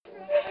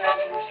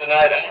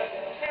tonight.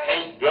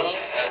 Hey, drummer.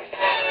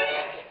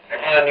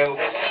 Come on, you.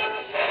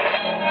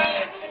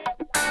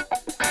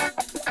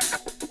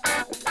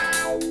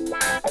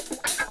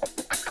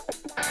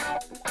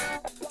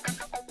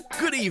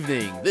 Good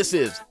evening. This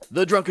is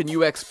the Drunken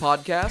UX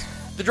Podcast.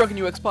 The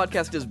Drunken UX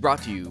Podcast is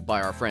brought to you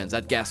by our friends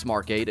at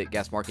Gasmark8 at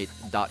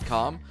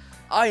gasmark8.com.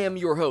 I am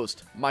your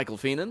host, Michael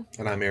Feenan.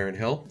 And I'm Aaron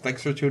Hill.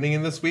 Thanks for tuning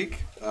in this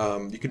week.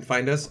 You can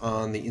find us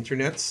on the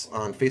internets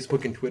on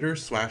Facebook and Twitter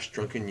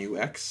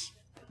 /DrunkenUX.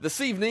 This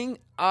evening,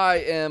 I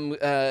am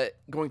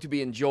going to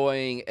be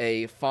enjoying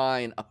a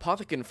fine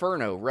Apothic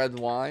Inferno red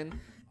wine.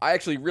 I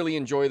actually really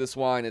enjoy this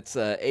wine. It's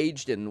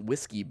aged in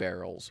whiskey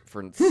barrels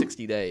for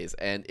 60 days,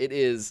 and it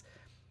is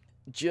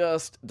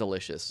just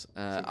delicious.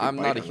 I'm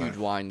not a huge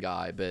wine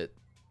guy, but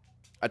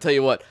I tell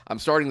you what, I'm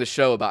starting the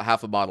show about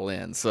half a bottle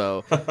in,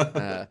 so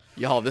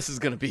y'all, this is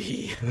going to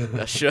be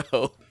a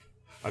show.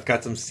 I've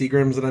got some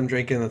Seagrams that I'm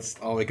drinking. That's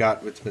all we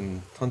got. It's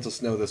been tons of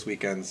snow this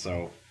weekend,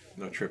 so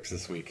no trips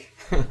this week.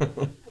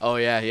 Oh,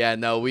 yeah.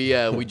 No,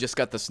 we just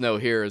got the snow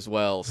here as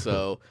well,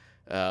 so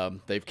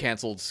they've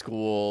canceled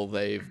school.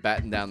 They've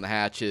battened down the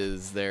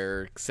hatches.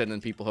 They're sending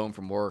people home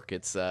from work.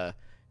 It's going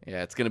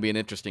to be an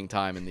interesting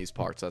time in these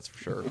parts, that's for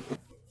sure.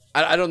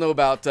 I don't know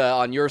about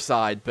on your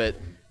side, but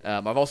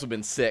I've also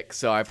been sick,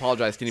 so I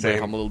apologize to anybody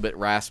if I'm a little bit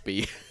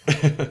raspy.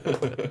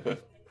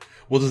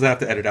 We'll just have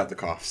to edit out the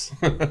coughs.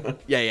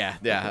 Yeah.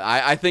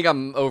 I think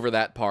I'm over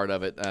that part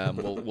of it.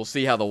 We'll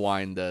see how the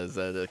wine does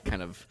to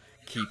kind of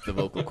keep the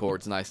vocal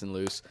cords nice and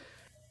loose.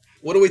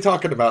 What are we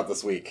talking about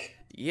this week?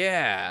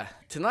 Yeah,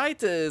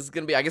 tonight is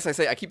going to be,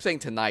 I keep saying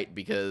tonight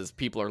because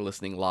people are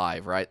listening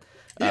live, right?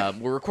 Yeah.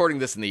 We're recording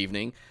this in the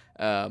evening.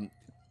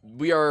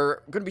 We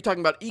are going to be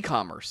talking about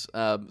e-commerce.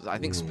 I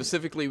think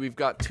specifically we've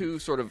got two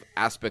sort of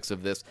aspects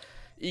of this.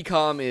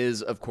 Ecomm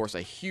is, of course,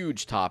 a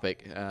huge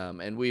topic,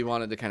 and we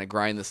wanted to kind of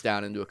grind this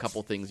down into a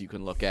couple things you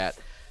can look at.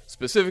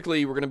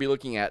 Specifically, we're going to be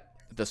looking at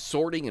the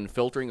sorting and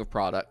filtering of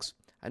products.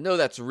 I know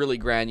that's really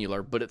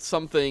granular, but it's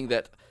something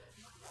that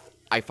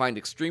I find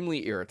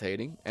extremely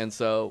irritating, and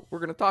so we're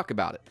going to talk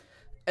about it.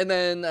 And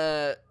then,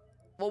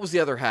 what was the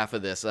other half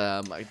of this?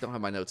 I don't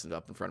have my notes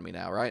up in front of me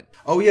now, right?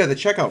 Oh, yeah, the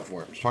checkout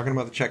forms. Talking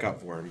about the checkout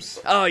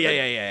forms. Oh,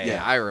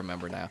 yeah. I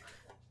remember now.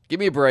 Give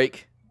me a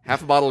break.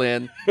 Half a bottle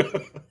in.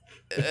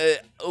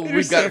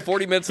 We've got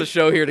 40 minutes of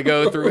show here to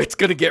go through. It's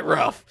going to get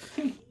rough.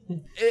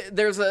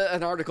 There's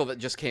an article that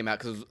just came out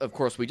because, of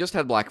course, we just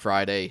had Black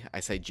Friday.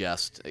 I say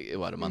just,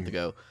 a month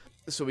ago.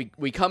 So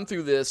we come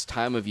through this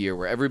time of year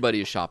where everybody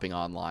is shopping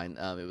online.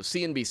 It was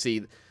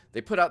CNBC.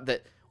 They put out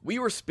that we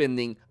were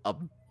spending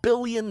 $1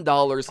 billion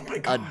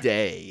a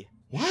day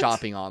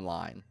shopping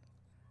online.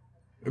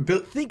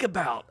 Think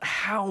about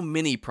how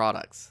many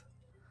products.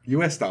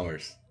 U.S.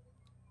 dollars.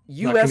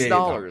 U.S.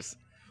 dollars.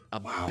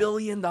 $1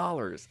 billion.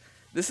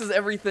 This is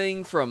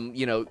everything from,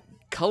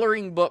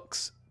 coloring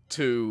books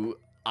to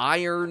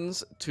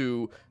irons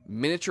to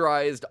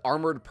miniaturized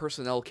armored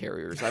personnel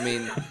carriers. I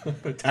mean,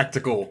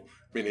 tactical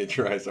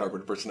miniaturized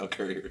armored personnel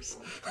carriers.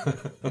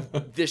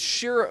 The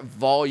sheer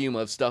volume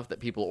of stuff that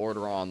people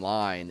order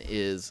online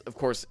is, of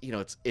course,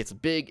 it's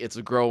big, it's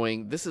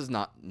growing. This is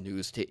not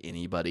news to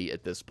anybody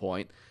at this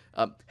point.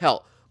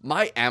 Hell,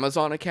 my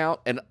Amazon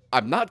account, and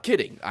I'm not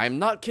kidding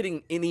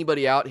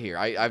anybody out here.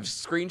 I've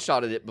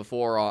screenshotted it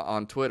before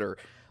on Twitter.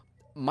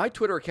 My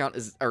Twitter account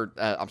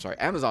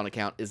Amazon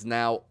account is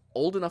now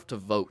old enough to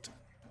vote.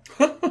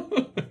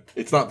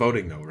 It's not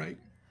voting though, right?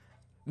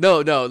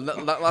 No,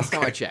 not last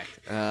time I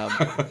checked.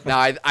 Now,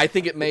 I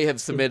think it may have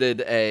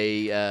submitted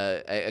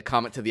a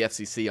comment to the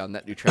FCC on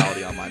net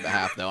neutrality on my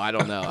behalf, though. I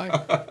don't know.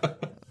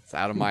 It's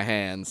out of my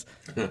hands.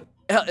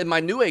 And my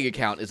Newegg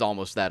account is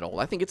almost that old.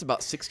 I think it's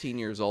about 16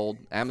 years old.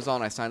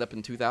 Amazon, I signed up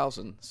in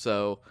 2000,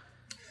 so...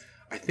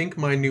 I think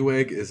my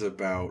Newegg is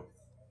about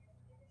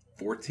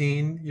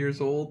 14 years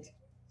old.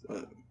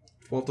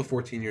 12 to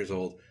 14 years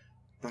old.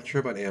 Not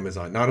sure about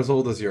Amazon. Not as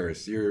old as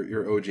yours.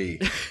 You're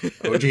OG.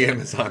 OG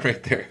Amazon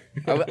right there.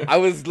 I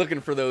was looking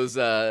for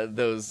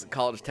those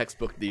college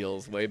textbook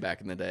deals way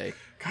back in the day.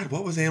 God,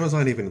 what was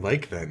Amazon even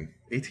like then?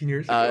 18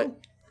 years ago?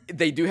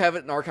 They do have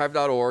it in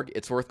archive.org.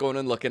 It's worth going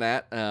and looking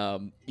at.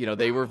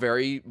 They were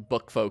very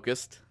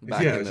book-focused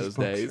back in those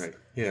days. Right.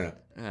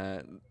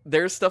 Yeah.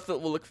 There's stuff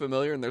that will look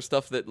familiar, and there's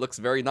stuff that looks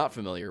very not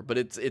familiar. But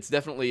it's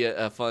definitely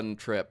a fun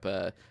trip,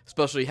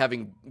 especially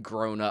having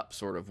grown up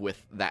sort of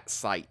with that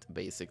site,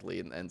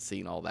 basically, and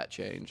seeing all that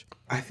change.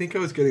 I think I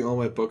was getting all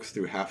my books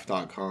through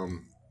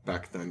half.com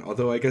back then.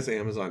 Although I guess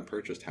Amazon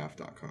purchased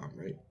half.com,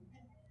 right?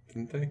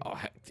 Didn't they? Oh,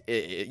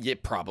 yeah,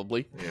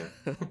 probably.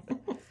 Yeah.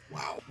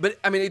 Wow. But,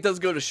 I mean, it does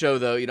go to show,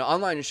 though,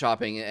 online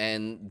shopping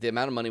and the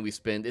amount of money we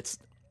spend,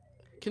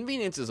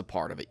 convenience is a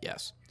part of it,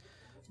 yes.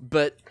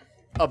 But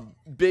a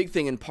big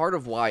thing, and part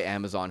of why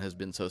Amazon has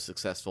been so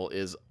successful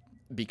is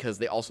because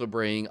they also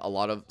bring a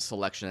lot of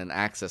selection and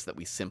access that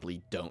we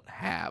simply don't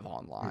have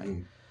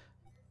online.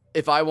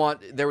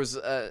 Mm-hmm. There was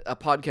a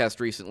podcast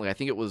recently, I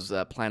think it was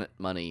Planet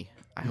Money.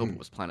 I hope it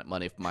was Planet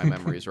Money if my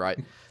memory is right,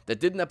 that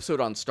did an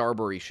episode on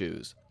Starbury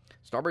shoes.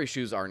 Starbury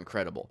shoes are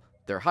incredible.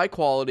 They're high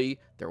quality,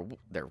 they're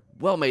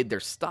well made, they're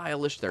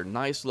stylish, they're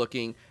nice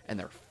looking, and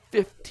they're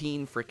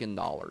 $15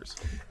 freaking.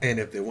 And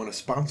if they want to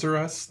sponsor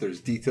us,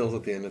 there's details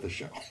at the end of the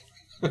show.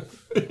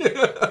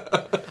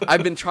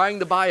 I've been trying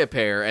to buy a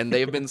pair, and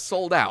they've been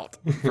sold out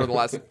for the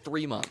last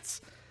 3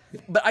 months.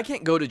 But I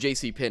can't go to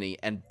JCPenney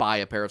and buy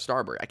a pair of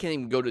Starbury. I can't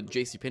even go to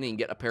JCPenney and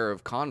get a pair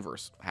of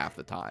Converse half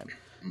the time.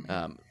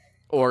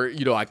 Or,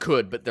 I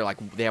could, but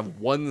they have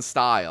one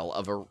style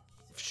of a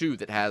shoe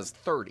that has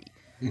 30.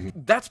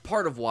 That's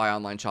part of why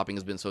online shopping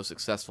has been so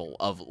successful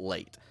of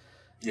late.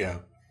 Yeah.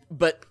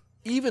 But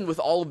even with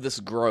all of this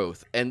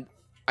growth, and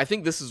I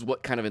think this is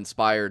what kind of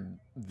inspired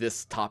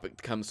this topic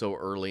to come so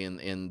early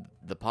in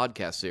the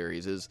podcast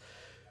series, is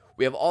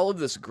we have all of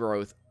this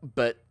growth,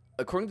 but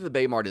according to the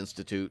Baymart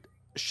Institute,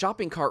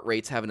 shopping cart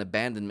rates have an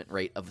abandonment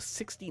rate of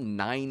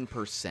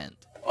 69%.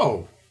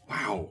 Oh,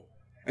 wow.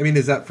 I mean,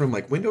 is that from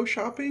like window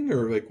shopping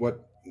or like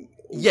what?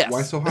 Yes.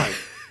 Why so high?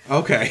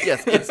 Okay.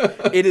 Yes,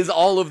 it is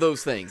all of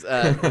those things.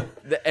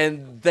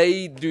 And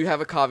they do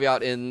have a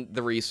caveat in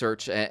the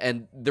research,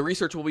 and the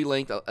research will be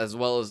linked as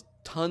well as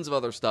tons of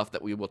other stuff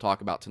that we will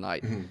talk about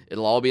tonight.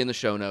 It'll all be in the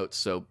show notes,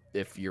 so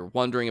if you're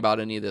wondering about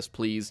any of this,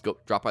 please go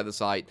drop by the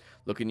site,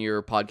 look in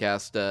your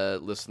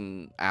podcast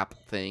listen app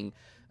thing.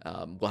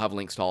 We'll have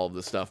links to all of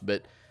this stuff.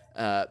 But,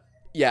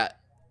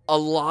 a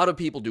lot of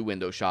people do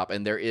window shop,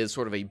 and there is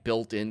sort of a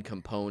built-in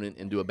component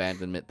into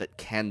abandonment that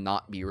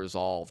cannot be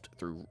resolved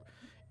through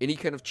any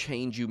kind of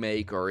change you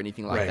make or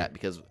anything like that,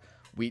 because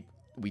we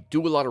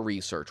do a lot of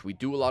research. We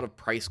do a lot of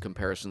price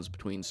comparisons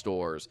between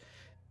stores,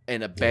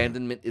 and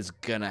abandonment is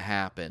going to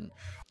happen.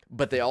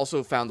 But they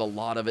also found a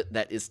lot of it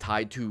that is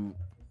tied to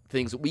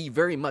things that we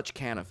very much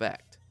can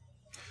affect.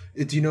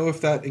 Do you know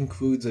if that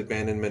includes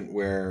abandonment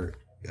where,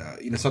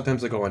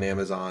 sometimes I go on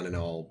Amazon and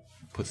I'll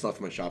put stuff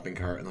in my shopping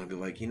cart and I'll be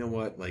like, you know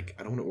what, like,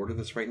 I don't want to order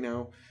this right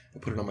now. I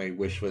put it on my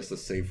wish list to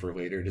save for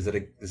later. Does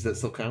that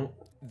still count?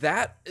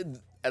 That,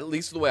 at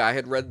least the way I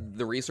had read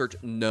the research,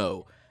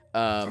 no.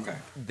 Okay.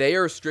 They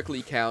are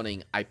strictly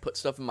counting, I put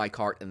stuff in my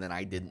cart and then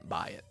I didn't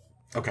buy it.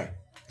 Okay.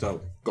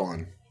 So,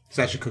 gone.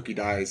 Stash of cookie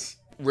dies.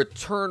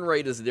 Return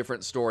rate is a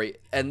different story.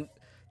 And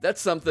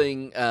that's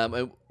something,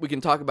 and we can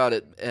talk about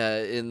it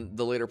in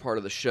the later part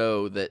of the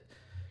show, that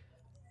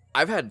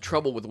I've had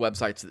trouble with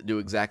websites that do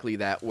exactly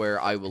that, where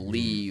I will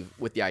leave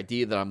with the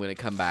idea that I'm going to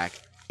come back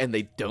and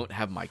they don't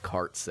have my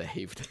cart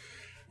saved.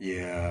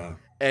 Yeah.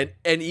 And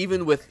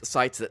even with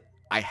sites that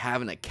I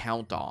have an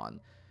account on,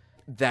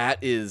 that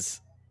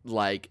is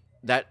like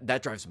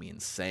that drives me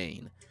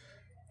insane.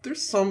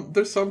 There's some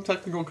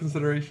technical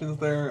considerations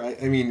there.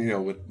 I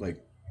mean, with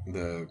like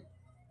the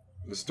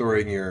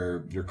storing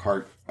your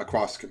cart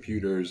across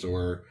computers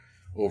or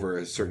over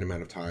a certain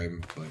amount of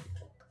time, but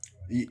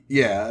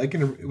yeah, I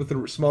can, with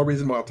a small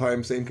reasonable amount of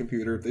time, same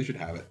computer, they should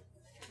have it.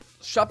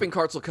 Shopping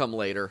carts will come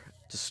later.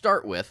 To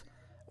start with,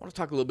 I want to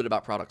talk a little bit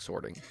about product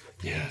sorting.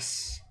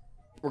 Yes.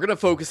 We're going to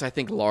focus, I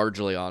think,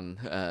 largely on,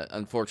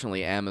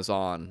 unfortunately,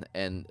 Amazon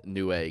and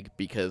Newegg,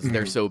 because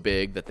they're so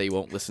big that they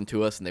won't listen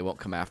to us and they won't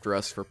come after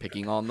us for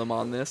picking on them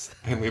on this.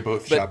 And we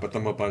both shop at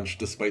them a bunch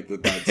despite the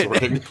bad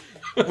sorting.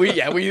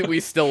 we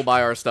still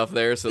buy our stuff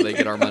there, so they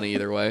get our money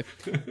either way.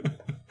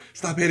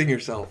 Stop hating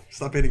yourself.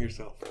 Stop hating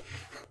yourself.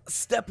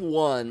 Step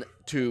one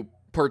to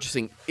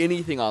purchasing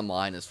anything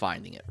online is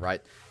finding it,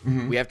 right?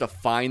 We have to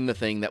find the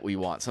thing that we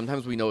want.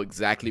 Sometimes we know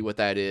exactly what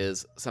that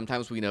is.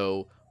 Sometimes we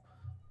know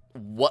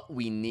what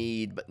we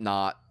need, but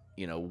not,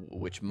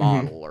 which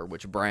model or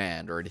which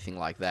brand or anything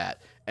like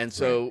that. And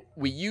so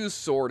we use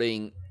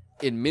sorting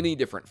in many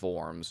different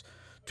forms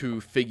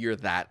to figure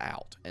that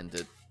out and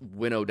to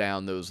winnow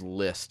down those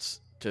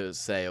lists to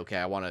say, okay,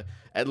 I want to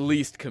at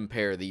least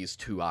compare these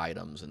two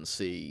items and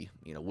see,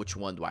 which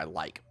one do I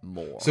like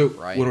more. So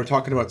right? When we're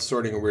talking about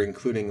sorting, we're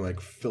including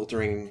like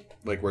filtering,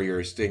 like where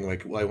you're saying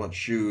like, well, I want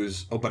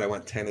shoes. Oh, but I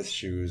want tennis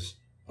shoes.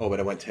 Oh, but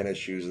I want tennis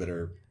shoes that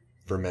are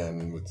for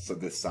men with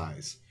this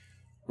size.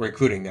 We're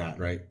including that,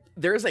 right?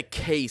 There is a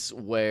case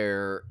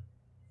where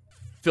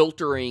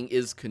filtering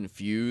is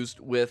confused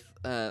with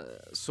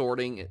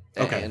sorting.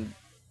 Okay. And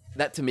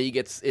that to me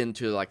gets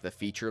into like the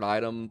featured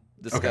item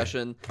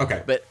discussion.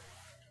 Okay. But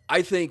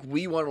I think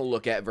we want to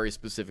look at very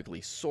specifically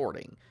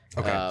sorting.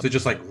 Okay. So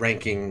just like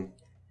ranking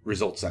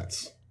result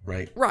sets,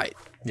 right? Right.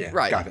 Yeah.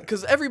 Right. Got it.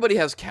 Because everybody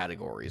has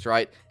categories,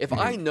 right? If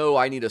I know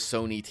I need a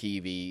Sony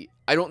TV,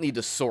 I don't need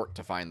to sort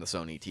to find the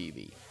Sony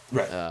TV.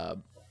 Right.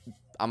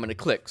 I'm going to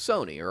click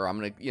Sony, or I'm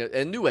going to,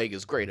 and Newegg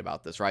is great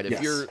about this, right? If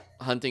Yes. you're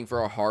hunting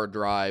for a hard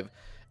drive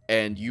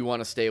and you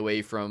want to stay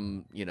away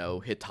from,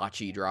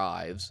 Hitachi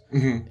drives,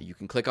 you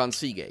can click on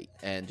Seagate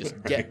and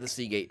just get the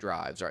Seagate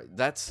drives, right?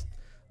 That's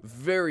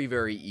very,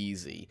 very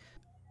easy.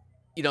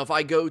 If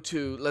I go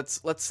to, let's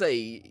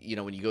say,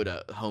 when you go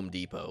to Home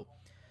Depot,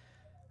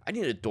 I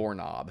need a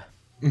doorknob.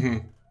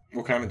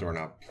 What kind of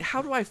doorknob?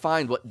 How do I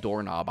find what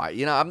doorknob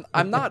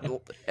I'm not,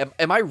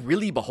 am I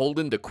really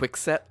beholden to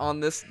Kwikset on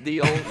this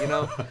deal?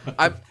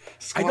 I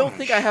don't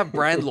think I have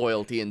brand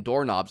loyalty in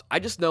doorknobs. I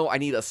just know I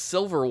need a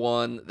silver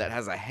one that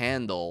has a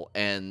handle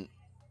and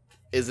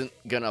isn't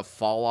gonna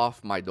fall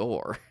off my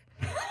door.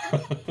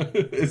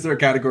 Is there a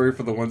category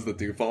for the ones that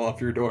do fall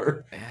off your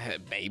door?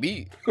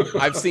 Maybe.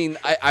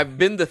 I've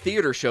been to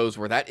theater shows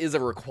where that is a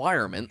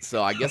requirement,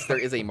 so I guess there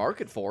is a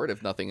market for it,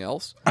 if nothing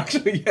else.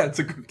 Actually, yeah, it's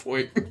a good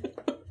point.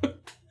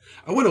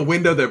 I want a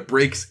window that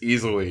breaks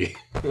easily.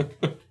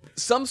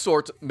 Some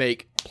sorts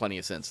make plenty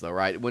of sense, though,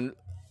 right? When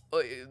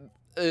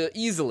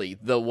easily,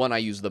 the one I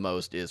use the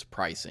most is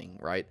pricing,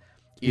 right?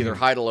 Either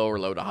high to low or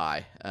low to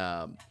high.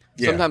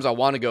 Sometimes I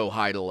want to go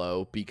high to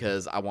low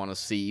because I want to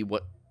see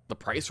what the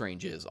price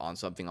range is on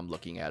something I'm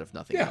looking at, if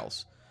nothing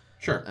else.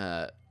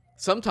 Sure.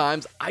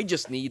 Sometimes I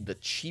just need the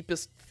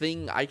cheapest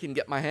thing I can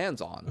get my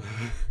hands on.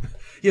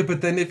 Yeah,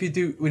 but then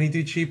when you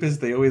do cheapest,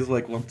 they always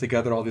like lump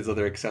together all these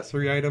other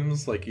accessory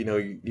items. Like,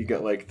 you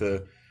get like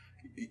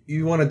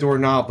you want a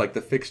doorknob, like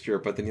the fixture,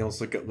 but then you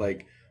also get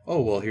like,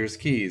 oh, well, here's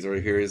keys, or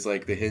here's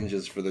like the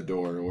hinges for the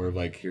door, or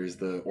like here's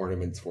the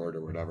ornaments for it,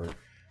 or whatever.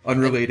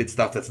 Unrelated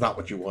stuff that's not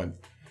what you want.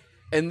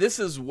 And this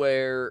is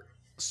where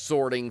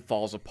sorting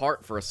falls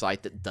apart for a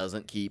site that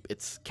doesn't keep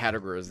its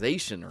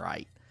categorization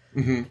right.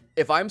 Mm-hmm.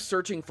 If I'm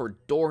searching for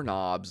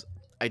doorknobs,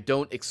 I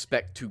don't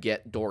expect to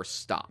get door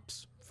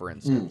stops, for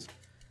instance.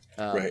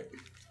 Right.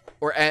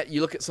 Or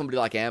you look at somebody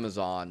like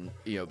Amazon,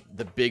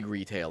 the big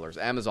retailers.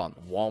 Amazon,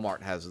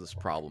 Walmart has this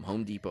problem.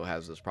 Home Depot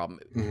has this problem.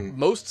 Mm-hmm.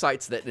 Most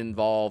sites that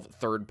involve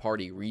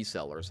third-party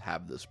resellers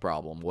have this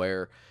problem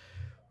where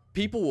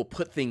people will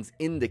put things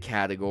into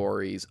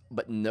categories,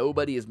 but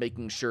nobody is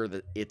making sure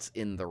that it's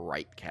in the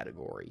right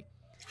category.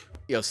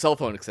 Cell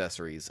phone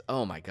accessories.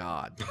 Oh, my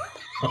God.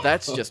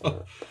 That's just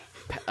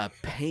a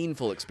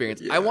painful experience.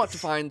 Yes. I want to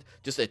find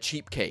just a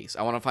cheap case.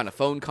 I want to find a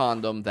phone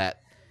condom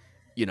that,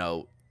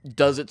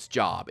 does its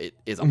job. It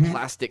is a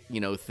plastic,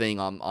 thing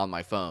on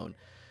my phone.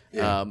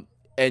 Yeah.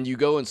 And you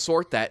go and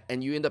sort that,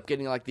 and you end up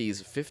getting like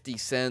these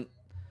 50-cent,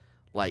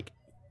 like,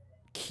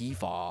 key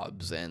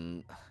fobs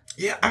and...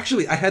 Yeah,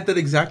 actually, I had that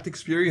exact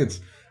experience.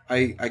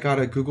 I got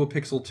a Google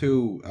Pixel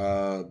 2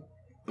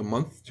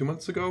 2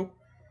 months ago,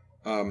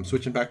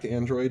 switching back to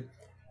Android,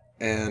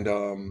 and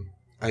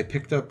I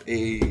picked up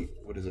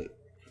what is it?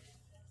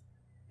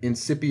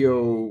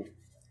 Incipio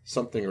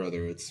something or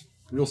other. It's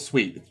real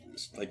sweet.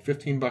 It's like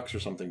 $15 or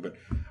something, but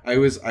I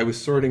was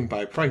sorting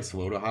by price,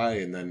 low to high,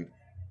 and then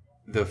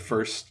the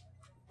first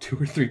 2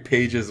 or 3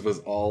 pages was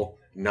all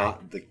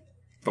not the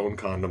phone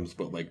condoms,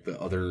 but like the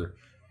other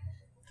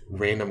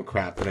random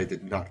crap that I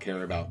did not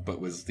care about, but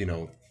was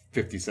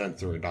 50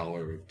 cents or $1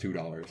 or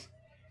 $2.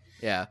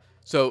 Yeah.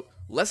 So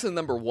lesson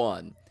number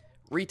 1,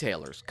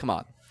 retailers, come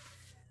on.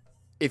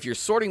 If you're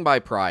sorting by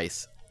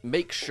price,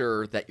 make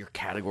sure that your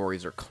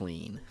categories are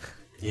clean.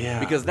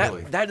 Yeah, because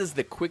really. that is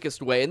the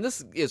quickest way, and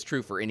this is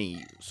true for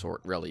any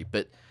sort, really.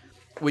 But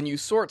when you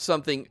sort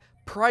something,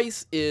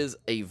 price is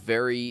a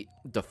very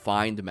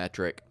defined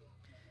metric.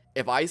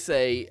 If I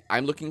say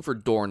I'm looking for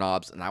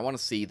doorknobs and I want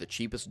to see the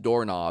cheapest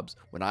doorknobs,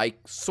 when I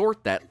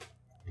sort that,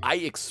 I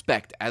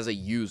expect as a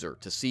user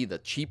to see the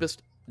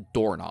cheapest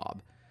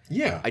doorknob.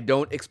 Yeah. I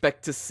don't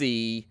expect to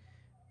see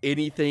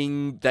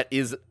anything that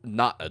is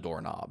not a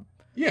doorknob.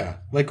 Yeah,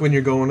 like when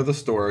you're going to the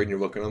store and you're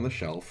looking on the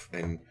shelf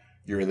and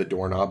you're in the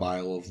doorknob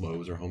aisle of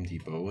Lowe's or Home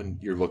Depot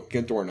and you're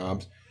looking at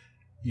doorknobs,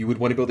 you would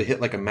want to be able to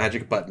hit like a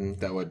magic button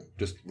that would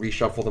just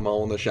reshuffle them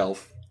all on the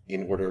shelf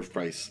in order of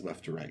price,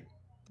 left to right.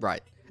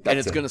 Right. And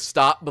it's going to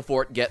stop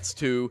before it gets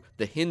to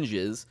the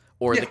hinges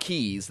or the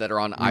keys that are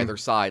on either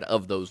side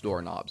of those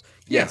doorknobs.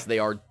 Yes, they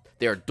are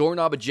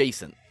doorknob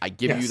adjacent. I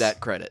give you that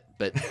credit,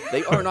 but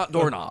they are not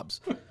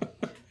doorknobs.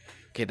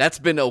 Okay, that's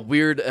been a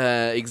weird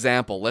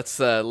example.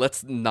 Let's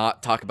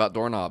not talk about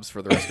doorknobs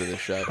for the rest of this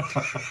show.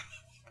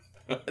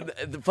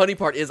 The funny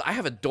part is I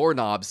have a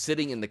doorknob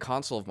sitting in the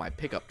console of my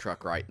pickup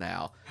truck right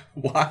now.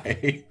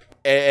 Why?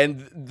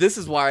 And this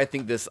is why I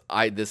think this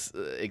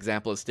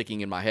example is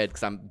sticking in my head,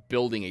 because I'm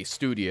building a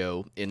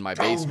studio in my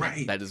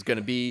basement that is going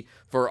to be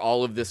for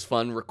all of this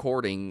fun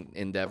recording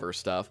endeavor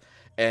stuff.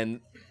 And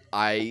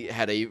I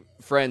had a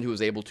friend who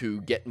was able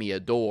to get me a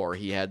door.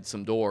 He had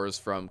some doors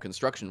from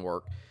construction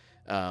work.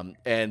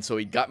 And so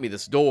he got me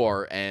this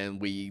door,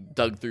 and we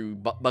dug through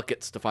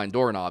buckets to find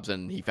doorknobs,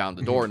 and he found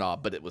a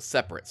doorknob, but it was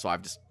separate. So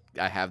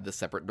I have this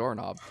separate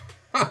doorknob.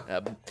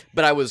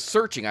 But I was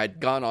searching. I'd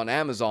gone on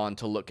Amazon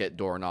to look at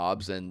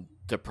doorknobs and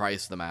to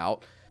price them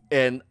out.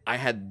 And I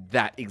had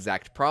that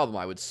exact problem.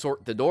 I would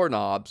sort the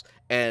doorknobs,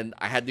 and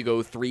I had to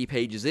go 3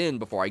 pages in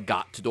before I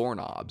got to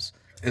doorknobs.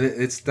 And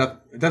it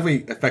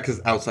definitely affects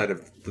us outside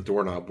of the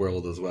doorknob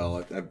world as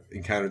well. I've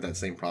encountered that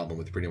same problem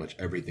with pretty much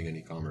everything in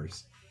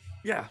e-commerce.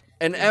 Yeah.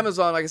 And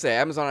Amazon, like I say,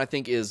 Amazon I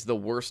think is the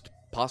worst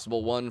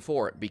possible one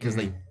for it because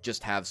they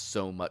just have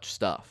so much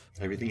stuff.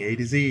 Everything A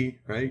to Z,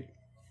 right?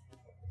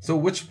 So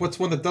what's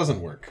one that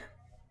doesn't work?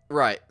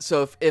 Right.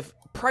 So if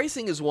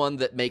pricing is one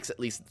that makes at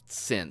least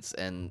sense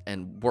and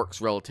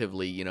works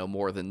relatively,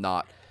 more than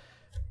not,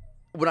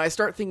 when I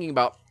start thinking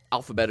about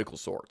alphabetical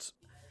sorts,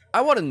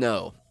 I want to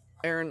know,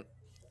 Aaron,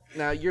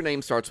 now your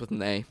name starts with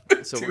an A,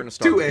 so we're going to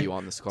start with you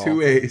on this call.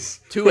 2 A's.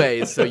 2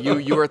 A's. So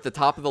you are at the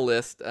top of the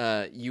list.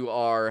 You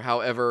are,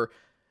 however,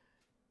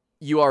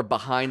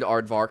 behind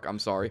Aardvark. I'm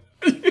sorry.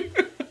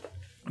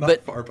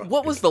 But far behind.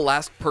 what was the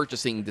last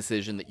purchasing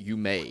decision that you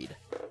made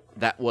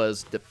that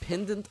was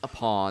dependent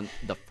upon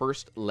the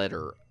first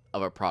letter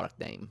of a product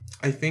name?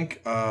 I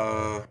think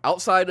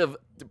Outside of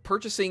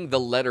purchasing the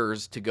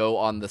letters to go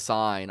on the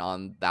sign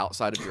on the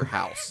outside of your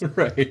house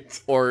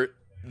right. or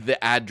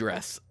the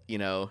address,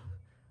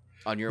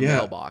 on your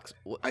mailbox.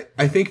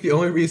 I think the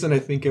only reason I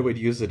think I would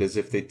use it is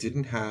if they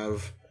didn't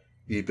have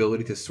the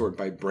ability to sort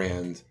by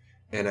brand,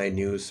 and I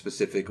knew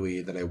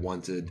specifically that I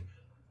wanted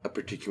a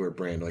particular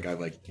brand. Like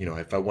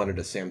if I wanted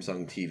a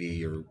Samsung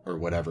TV or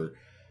whatever,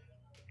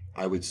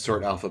 I would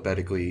sort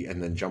alphabetically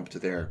and then jump to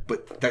there.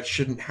 But that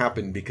shouldn't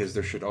happen because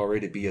there should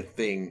already be a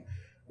thing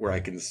where I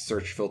can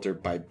search filter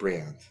by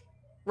brand.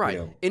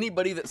 Right.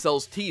 Anybody that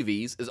sells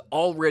TVs is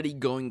already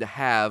going to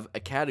have a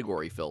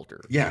category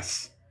filter.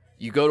 Yes.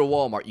 You go to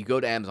Walmart, you go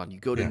to Amazon, you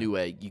go to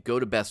Newegg, you go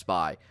to Best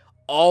Buy.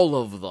 All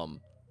of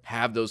them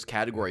have those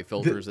category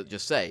filters that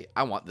just say,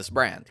 I want this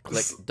brand.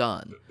 Click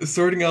done.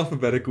 Sorting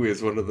alphabetically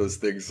is one of those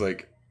things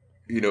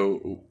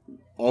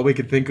all we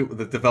could think of,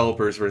 the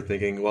developers were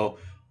thinking, well,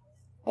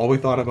 all we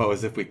thought about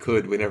was if we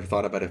could. We never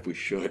thought about if we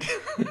should.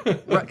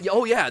 Right.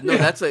 Oh, yeah. No,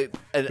 that's an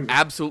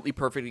absolutely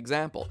perfect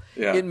example.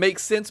 Yeah. It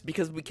makes sense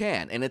because we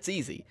can, and it's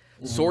easy.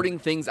 Mm-hmm. Sorting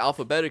things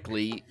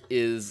alphabetically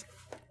is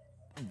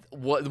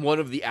one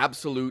of the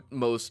absolute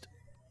most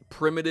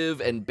primitive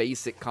and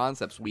basic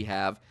concepts we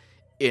have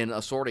in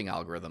a sorting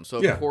algorithm. So,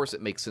 of course,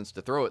 it makes sense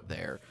to throw it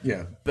there.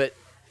 Yeah. But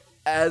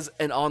as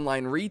an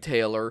online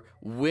retailer,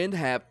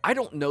 I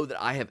don't know that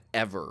I have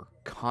ever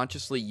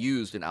consciously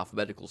used an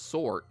alphabetical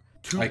sort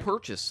to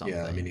purchase something.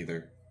 Yeah, me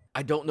neither.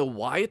 I don't know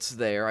why it's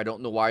there. I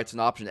don't know why it's an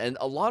option. And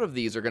a lot of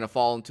these are going to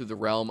fall into the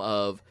realm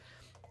of,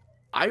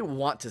 I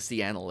want to see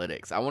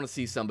analytics. I want to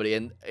see somebody,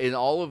 and in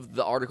all of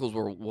the articles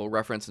we'll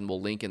reference and we'll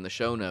link in the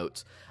show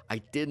notes, I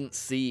didn't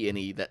see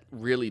any that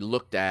really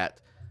looked at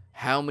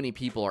how many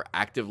people are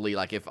actively,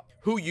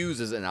 who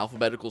uses an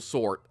alphabetical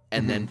sort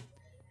and then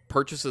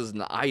purchases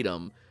an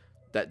item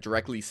that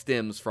directly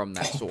stems from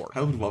that sort.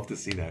 I would love to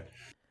see that.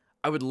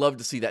 I would love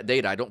to see that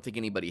data. I don't think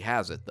anybody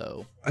has it,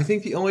 though. I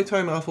think the only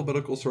time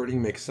alphabetical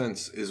sorting makes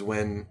sense is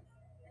when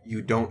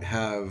you don't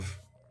have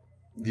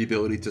the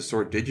ability to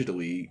sort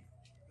digitally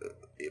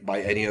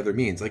by any other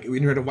means. Like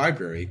when you're at a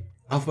library,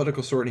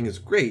 alphabetical sorting is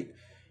great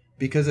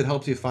because it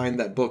helps you find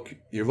that book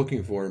you're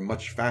looking for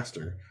much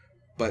faster.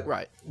 But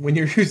when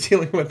you're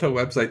dealing with a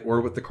website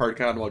or with the card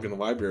catalog in the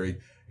library,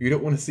 you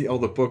don't want to see all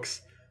the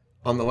books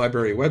on the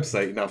library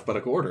website in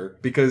alphabetical order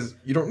because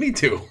you don't need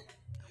to.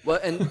 Well,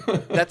 and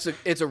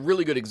it's a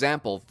really good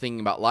example of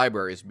thinking about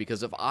libraries,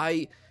 because if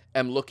I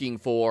am looking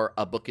for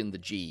a book in the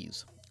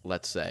G's,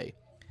 let's say,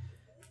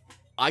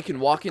 I can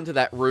walk into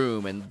that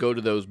room and go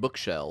to those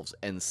bookshelves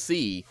and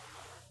see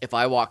if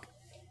I walk,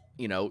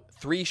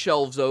 3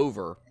 shelves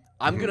over,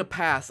 I'm going to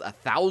pass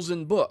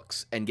 1,000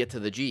 books and get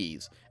to the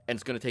G's, and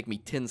it's going to take me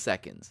 10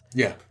 seconds.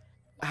 Yeah.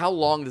 How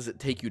long does it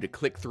take you to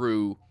click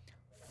through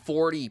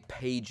 40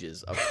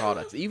 pages of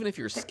products, even if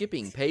you're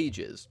skipping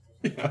pages?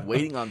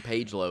 Waiting on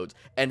page loads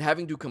and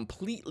having to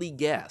completely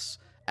guess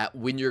at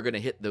when you're going to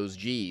hit those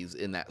G's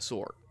in that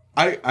sort.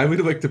 I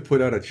would like to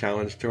put out a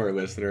challenge to our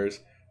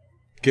listeners.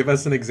 Give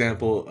us an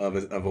example of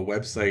a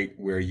website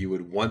where you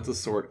would want to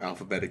sort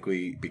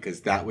alphabetically, because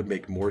that would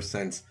make more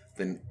sense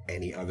than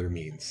any other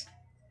means.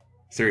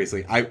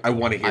 Seriously, I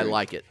want to hear it. I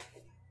like it.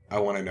 I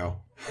want to know.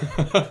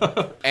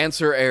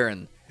 Answer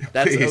Aaron.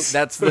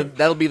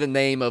 That'll be the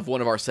name of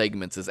one of our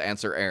segments, is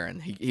Answer Aaron.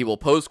 He will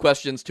pose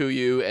questions to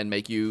you and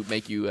make you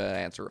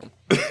answer them.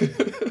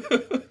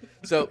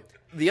 So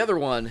the other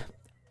one,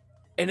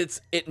 and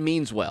it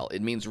means well.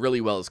 It means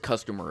really well, is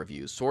customer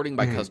reviews, sorting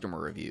by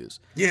customer reviews.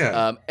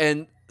 Yeah.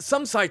 And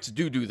some sites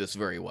do this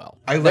very well.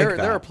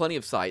 There are plenty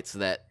of sites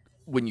that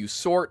when you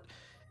sort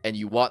and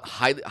you want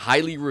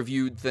highly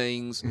reviewed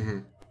things,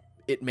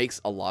 it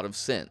makes a lot of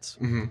sense.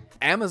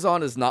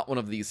 Amazon is not one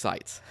of these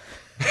sites.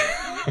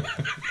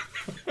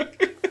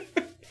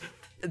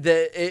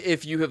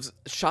 If you have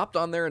shopped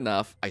on there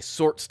enough, I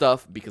sort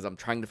stuff because I'm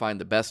trying to find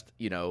the best,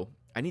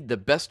 I need the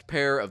best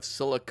pair of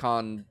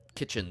silicone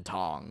kitchen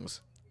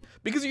tongs.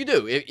 Because you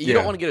do. You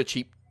don't want to get a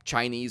cheap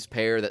Chinese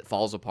pair that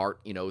falls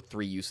apart,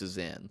 3 uses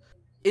in.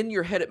 In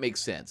your head, it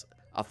makes sense.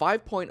 A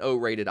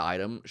 5.0 rated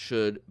item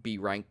should be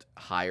ranked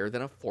higher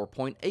than a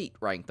 4.8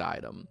 ranked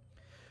item.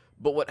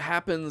 But what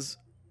happens,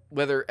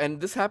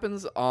 and this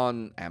happens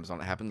on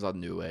Amazon, it happens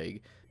on Newegg,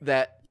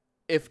 that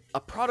if a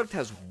product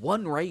has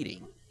 1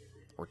 rating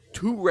or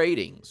 2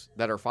 ratings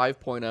that are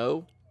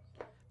 5.0,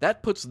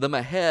 that puts them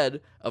ahead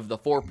of the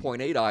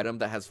 4.8 item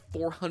that has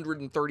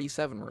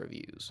 437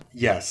 reviews.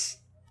 Yes.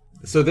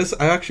 So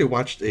I actually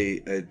watched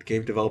a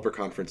game developer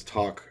conference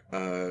talk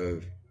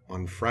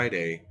on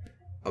Friday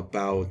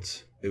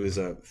about, it was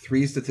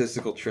 3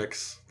 statistical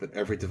tricks that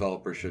every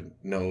developer should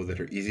know that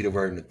are easy to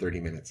learn in 30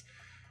 minutes.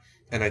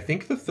 And I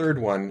think the third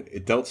one,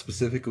 it dealt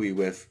specifically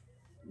with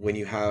when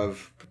you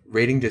have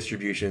rating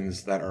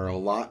distributions that are a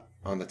lot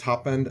on the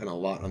top end and a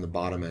lot on the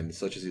bottom end,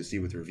 such as you see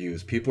with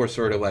reviews. People are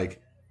sort of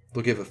like,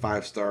 they'll give it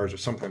 5 stars or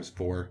sometimes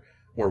 4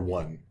 or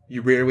 1.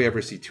 You rarely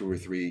ever see 2 or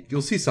 3.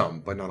 You'll see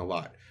some, but not a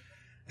lot.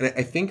 And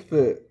I think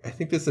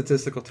the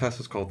statistical test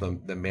was called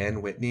the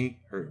Mann-Whitney,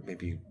 or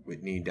maybe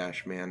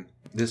Whitney-Man.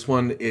 This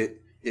one,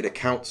 it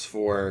accounts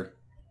for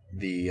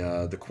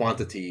the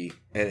quantity,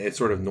 and it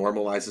sort of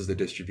normalizes the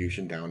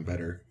distribution down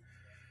better.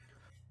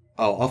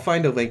 I'll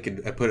find a link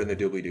and put it in the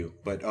doobly-doo.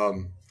 But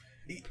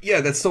yeah,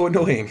 that's so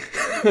annoying.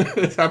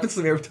 It happens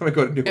to me every time I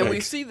go to Newegg. And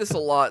we see this a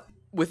lot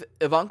with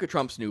Ivanka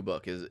Trump's new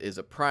book is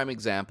a prime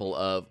example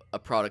of a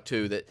product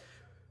too that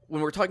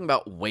when we're talking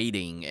about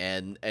weighting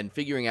and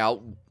figuring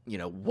out,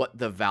 what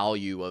the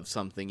value of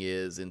something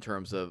is in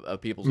terms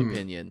of people's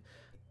opinion.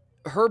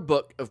 Her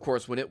book, of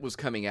course, when it was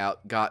coming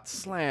out, got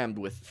slammed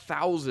with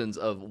thousands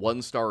of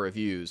 1-star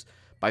reviews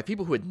by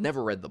people who had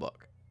never read the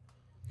book.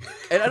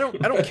 And I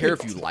don't care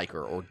if you like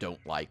her or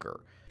don't like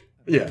her.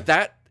 Yeah.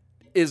 That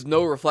is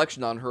no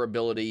reflection on her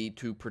ability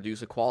to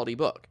produce a quality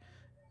book.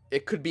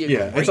 It could be a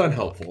great it's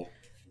unhelpful.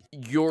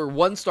 book. Your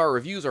 1-star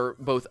reviews are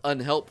both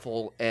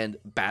unhelpful and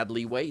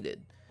badly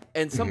weighted.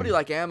 And somebody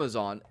like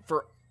Amazon,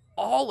 for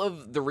all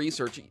of the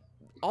research,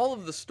 all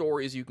of the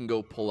stories you can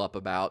go pull up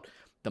about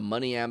the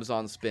money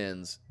Amazon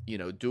spends,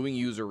 doing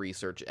user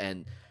research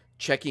and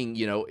checking,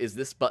 is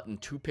this button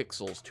 2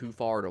 pixels too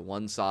far to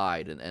one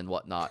side and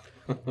whatnot.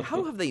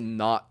 How have they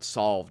not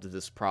solved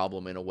this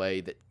problem in a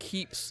way that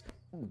keeps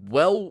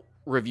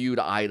well-reviewed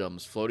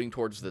items floating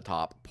towards the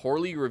top,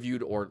 poorly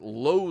reviewed or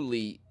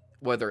lowly,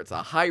 whether it's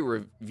a high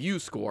review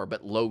score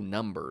but low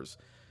numbers?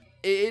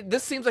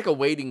 This seems like a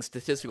weighting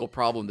statistical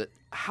problem that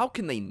how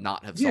can they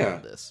not have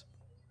solved this?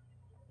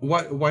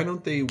 Why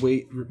don't they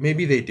weight?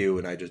 Maybe they do,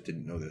 and I just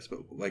didn't know this. But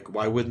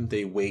why wouldn't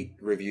they weight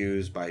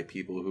reviews by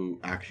people who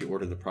actually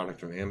ordered the product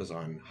from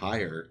Amazon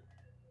higher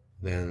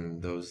than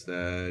those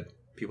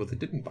people that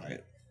didn't buy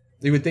it?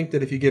 You would think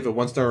that if you give a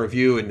 1-star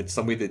review and it's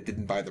somebody that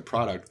didn't buy the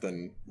product,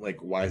 then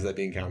why is that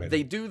being counted?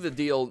 They do the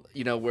deal,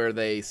 where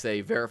they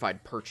say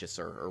verified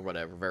purchaser or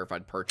whatever,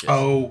 verified purchase.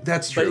 Oh,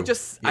 that's true.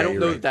 But I don't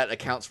know if that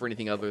accounts for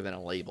anything other than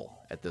a label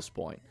at this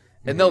point.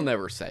 And they'll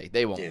never say.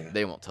 They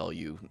won't tell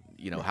you,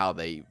 how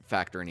they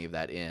factor any of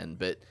that in.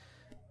 But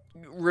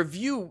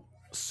review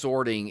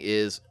sorting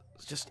is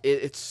just,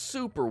 it's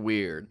super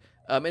weird.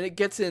 And it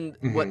gets in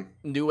what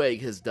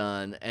Newegg has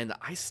done, and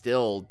I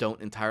still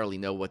don't entirely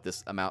know what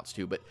this amounts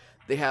to, but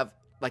they have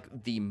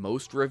the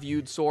most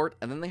reviewed sort,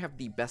 and then they have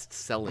the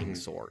best-selling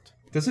sort.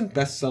 Doesn't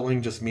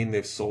best-selling just mean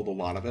they've sold a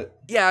lot of it?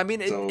 Yeah, I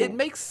mean, it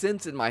makes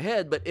sense in my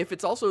head, but if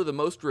it's also the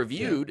most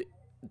reviewed,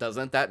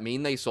 doesn't that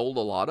mean they sold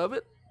a lot of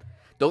it?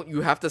 Don't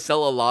you have to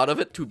sell a lot of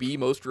it to be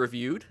most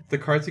reviewed? The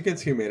Cards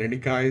Against Humanity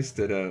guys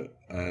did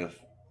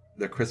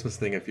the Christmas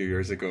thing a few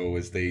years ago.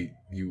 Was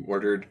you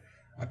ordered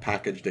a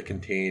package that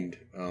contained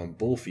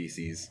bull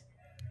feces.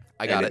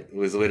 I got it. It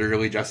was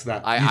literally just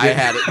that. I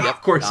had it. Yep.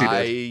 Of course you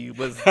did. I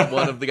was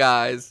one of the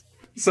guys.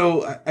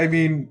 So, I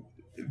mean,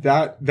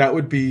 that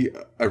would be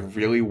a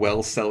really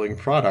well-selling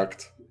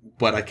product,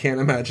 but I can't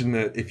imagine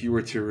that if you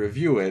were to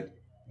review it,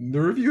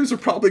 the reviews are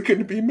probably going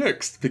to be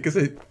mixed, because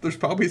I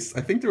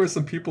think there were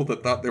some people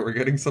that thought they were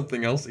getting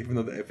something else, even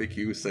though the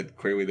FAQ said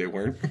clearly they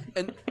weren't.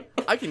 And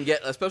I can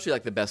get, especially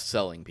the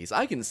best-selling piece,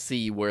 I can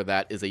see where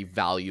that is a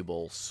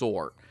valuable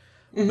sort.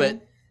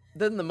 But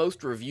then the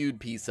most reviewed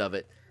piece of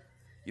it,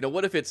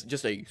 what if it's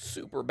just a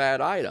super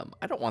bad item?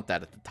 I don't want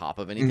that at the top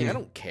of anything. I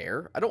don't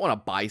care. I don't want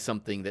to buy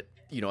something that,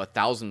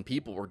 1,000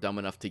 people were dumb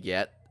enough to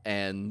get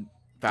and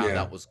found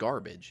out was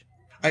garbage.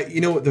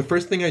 The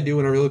first thing I do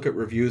when I look at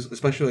reviews,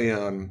 especially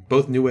on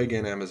both Newegg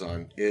and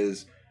Amazon,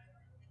 is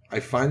I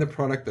find the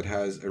product that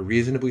has a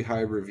reasonably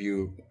high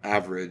review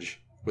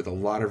average with a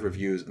lot of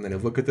reviews, and then I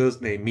look at those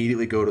and I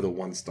immediately go to the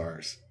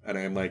 1-stars. And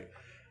I'm like,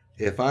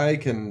 if I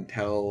can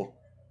tell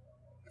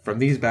from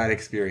these bad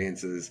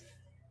experiences,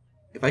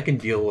 if I can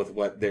deal with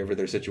whatever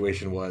their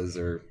situation was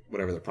or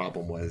whatever the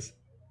problem was,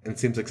 and it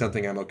seems like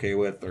something I'm okay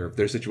with, or if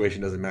their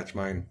situation doesn't match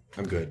mine,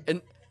 I'm good.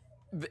 And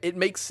it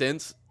makes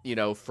sense,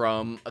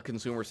 from a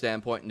consumer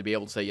standpoint, and to be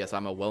able to say, yes,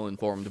 I'm a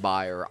well-informed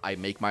buyer, I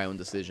make my own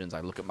decisions,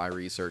 I look at my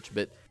research,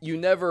 but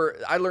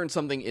I learned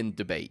something in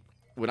debate.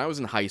 When I was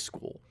in high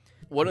school,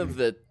 one of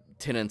the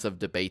tenets of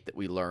debate that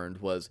we learned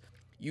was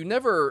you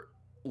never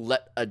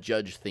let a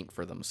judge think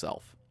for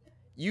themselves.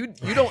 You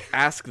don't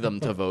ask them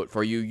to vote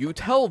for you, you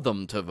tell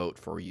them to vote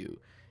for you.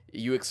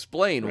 You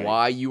explain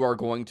why you are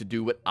going to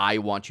do what I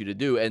want you to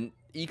do, and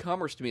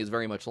e-commerce to me is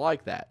very much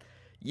like that.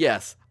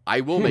 Yes,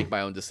 I will make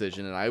my own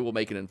decision, and I will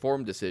make an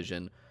informed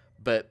decision,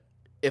 but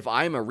if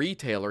I'm a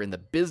retailer in the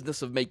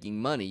business of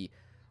making money,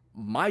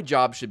 my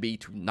job should be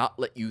to not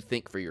let you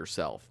think for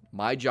yourself.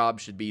 My job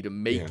should be to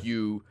make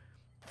you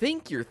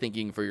think you're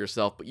thinking for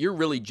yourself, but you're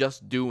really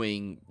just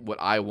doing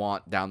what I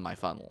want down my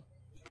funnel.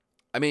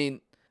 I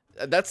mean,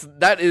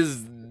 that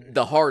is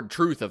the hard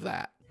truth of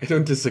that. I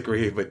don't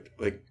disagree, but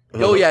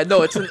oh yeah,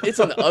 no, it's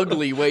an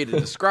ugly way to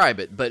describe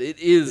it, but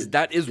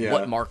that is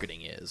what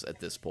marketing is at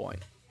this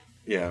point.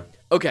 Yeah.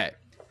 Okay.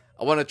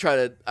 I want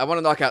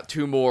to knock out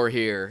 2 more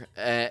here,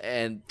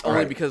 and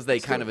only because they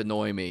kind of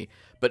annoy me.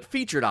 But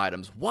featured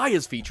items. Why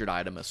is featured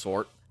item a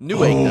sort?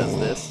 Newegg does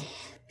this.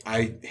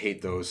 I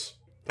hate those.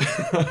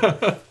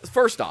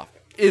 First off,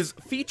 is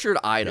featured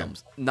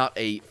items not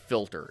a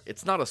filter?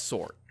 It's not a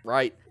sort,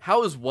 right?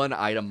 How is one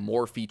item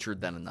more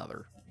featured than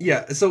another?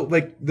 Yeah, so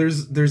like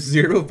there's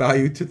zero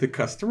value to the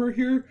customer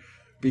here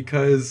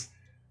because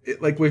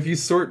like if you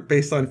sort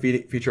based on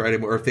feature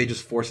item or if they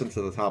just force them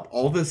to the top,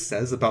 all this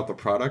says about the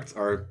products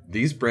are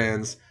these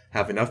brands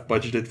have enough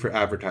budgeted for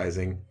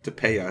advertising to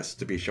pay us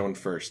to be shown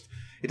first.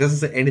 It doesn't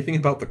say anything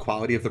about the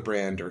quality of the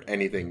brand or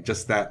anything,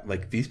 just that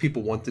like these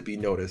people want to be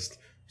noticed,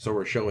 so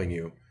we're showing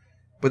you.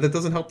 But that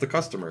doesn't help the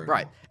customer.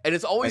 Right. And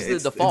it's always the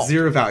default. It's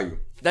zero value.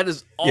 That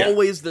is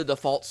always the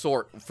default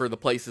sort for the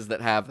places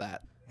that have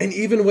that. And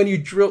even when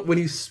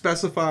you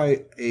specify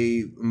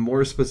a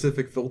more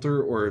specific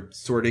filter or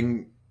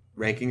sorting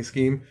ranking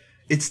scheme,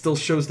 it still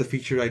shows the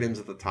featured items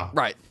at the top.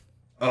 Right.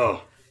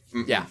 Oh.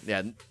 Yeah.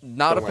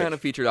 Not a fan of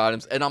featured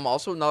items, and I'm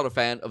also not a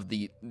fan of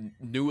the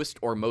newest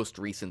or most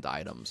recent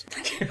items.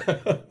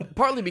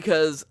 Partly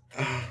because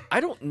I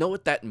don't know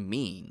what that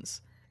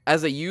means.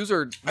 As a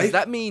user, does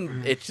that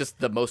mean it's just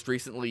the most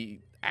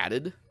recently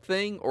added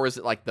thing, or is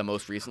it like the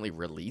most recently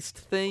released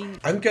thing?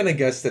 I'm gonna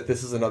guess that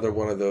this is another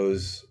one of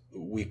those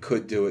we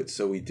could do it,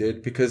 so we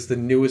did, because the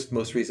newest,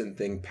 most recent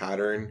thing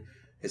pattern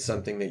is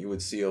something that you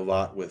would see a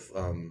lot with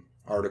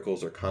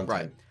articles or content.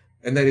 Right.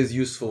 And that is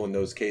useful in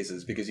those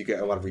cases because you get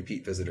a lot of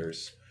repeat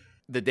visitors.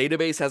 The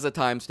database has a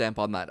timestamp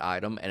on that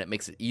item, and it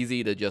makes it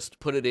easy to just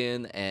put it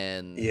in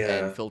and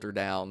filter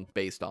down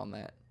based on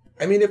that.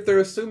 I mean, if they're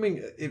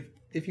assuming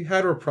if you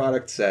had a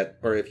product set,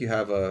 or if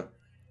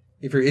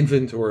your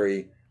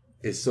inventory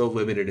is so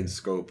limited in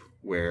scope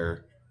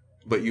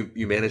but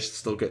you manage to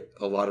still get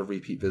a lot of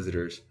repeat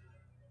visitors,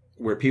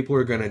 where people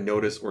are going to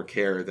notice or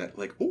care that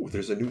like, oh,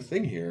 there's a new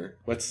thing here.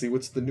 Let's see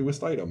what's the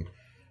newest item.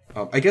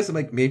 I guess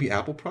like maybe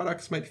Apple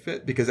products might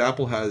fit because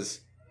Apple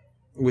has,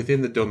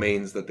 within the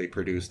domains that they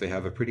produce, they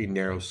have a pretty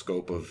narrow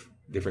scope of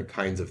different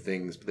kinds of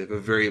things, but they have a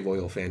very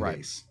loyal fan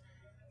base.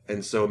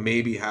 And so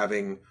maybe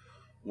having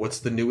what's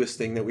the newest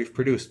thing that we've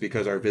produced,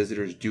 because our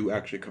visitors do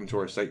actually come to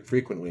our site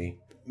frequently.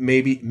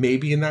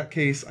 Maybe in that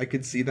case, I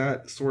could see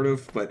that sort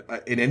of, but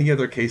in any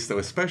other case though,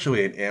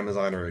 especially in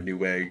Amazon or a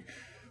Newegg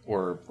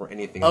or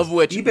anything else, of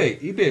which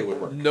eBay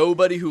would work.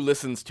 Nobody who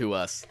listens to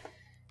us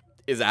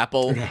is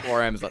Apple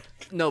or Amazon.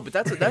 No, but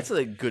that's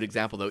a good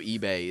example though.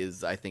 eBay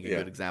is, I think, a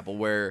good example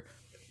where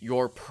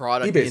your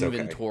product eBay's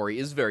inventory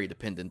is very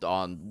dependent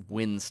on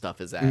when stuff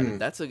is added.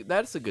 That's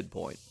a good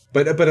point.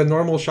 But a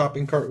normal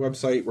shopping cart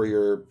website where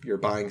you're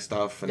buying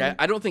stuff. And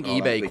I don't think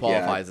eBay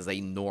qualifies as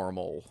a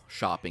normal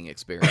shopping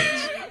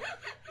experience.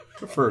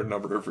 For a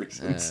number of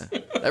reasons.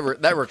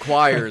 That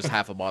requires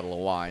half a bottle of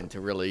wine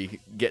to really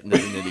get into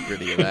the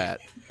nitty-gritty of that.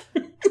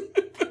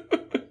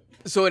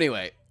 So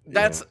anyway,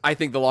 that's, I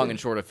think, the long and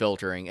short of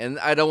filtering. And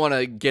I don't want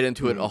to get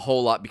into it a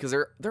whole lot because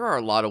there are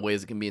a lot of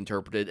ways it can be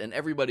interpreted, and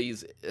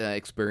everybody's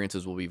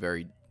experiences will be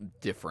very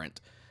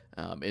different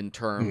in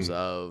terms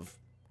of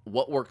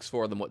what works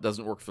for them, what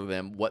doesn't work for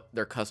them, what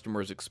their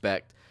customers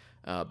expect.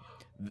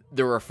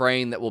 The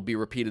refrain that will be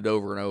repeated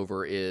over and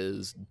over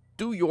is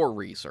do your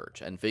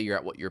research and figure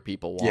out what your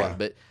people want. Yeah.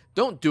 But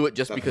don't do it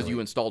just because you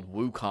installed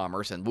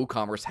WooCommerce and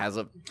WooCommerce has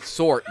a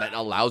sort that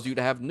allows you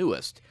to have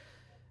newest.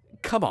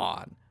 Come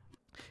on.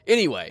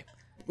 Anyway.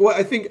 Well,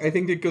 I think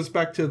it goes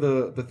back to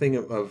the thing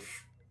of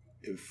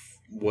if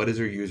what does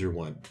your user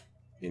want?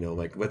 You know,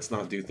 like, let's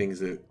not do things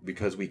that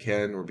because we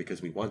can or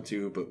because we want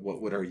to, but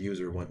what would our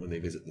user want when they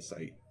visit the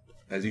site?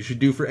 As you should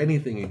do for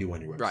anything you do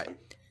on your website.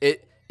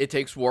 Right. It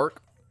takes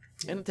work,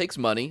 and it takes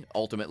money,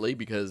 ultimately,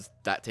 because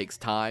that takes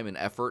time and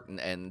effort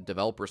and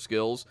developer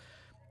skills.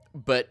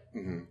 But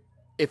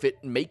if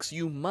it makes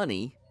you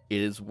money,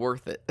 it is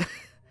worth it.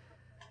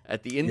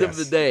 At the end of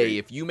the day,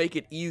 if you make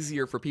it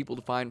easier for people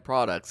to find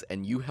products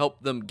and you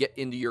help them get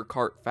into your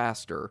cart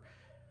faster,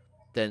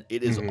 then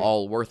it is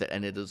all worth it,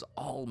 and it is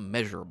all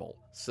measurable.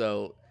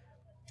 So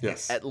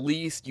at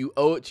least you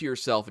owe it to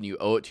yourself and you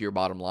owe it to your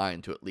bottom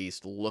line to at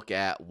least look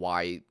at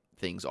why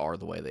things are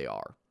the way they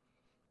are.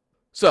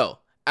 So,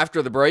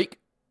 after the break,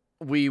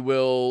 we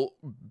will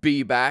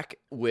be back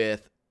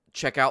with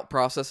checkout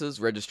processes,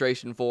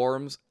 registration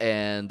forms,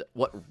 and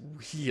what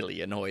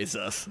really annoys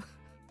us.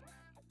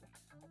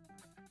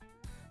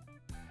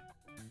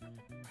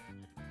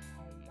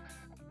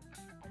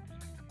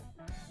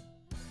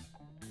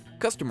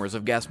 Customers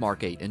of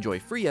GasMark 8 enjoy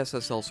free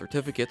SSL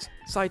certificates,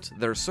 sites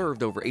that are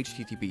served over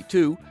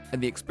HTTP2,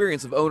 and the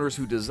experience of owners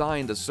who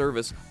designed a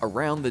service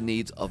around the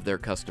needs of their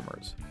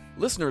customers.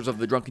 Listeners of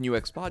the Drunken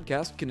UX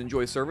podcast can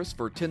enjoy service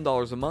for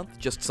 $10 a month.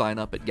 Just sign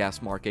up at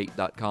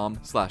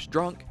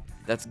gasmark8.com/drunk.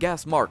 That's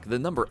gasmark, the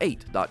number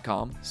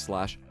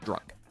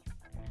 8.com/drunk.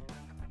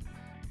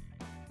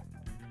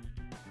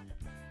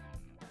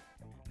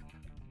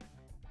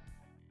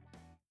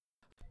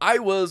 I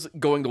was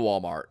going to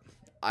Walmart.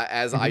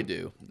 As I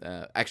do.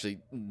 Actually,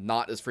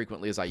 not as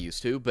frequently as I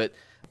used to, but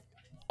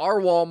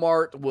our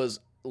Walmart was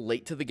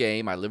late to the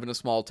game. I live in a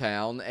small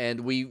town,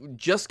 and we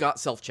just got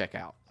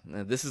self-checkout.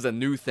 This is a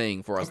new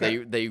thing for us.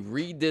 Okay. They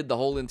redid the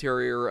whole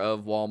interior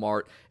of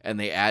Walmart, and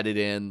they added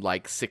in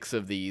like 6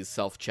 of these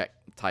self-check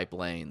type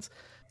lanes.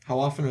 How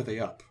often are they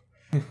up?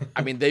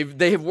 I mean,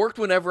 they have worked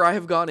whenever I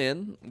have gone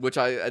in, which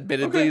I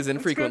admittedly is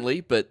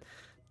infrequently, but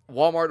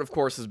Walmart, of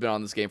course, has been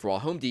on this game for a while.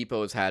 Home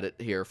Depot has had it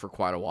here for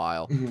quite a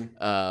while.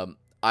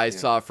 I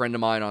saw a friend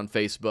of mine on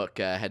Facebook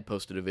had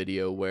posted a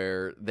video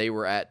where they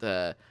were at,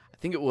 I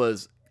think it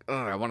was,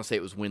 I want to say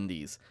it was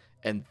Wendy's,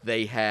 and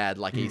they had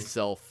like a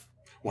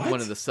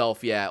one of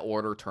the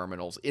order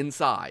terminals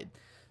inside.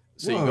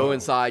 So you go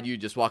inside, you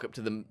just walk up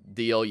to the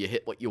deal, you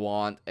hit what you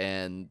want,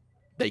 and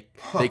they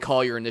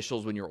call your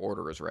initials when your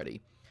order is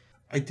ready.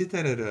 I did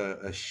that at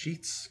a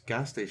Sheetz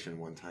gas station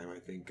one time. I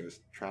think I was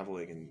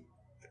traveling, and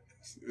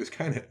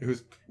it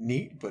was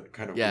neat, but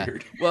kind of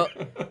weird. Well,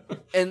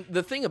 and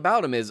the thing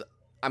about them is,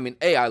 I mean,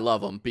 I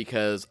love them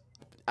because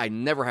I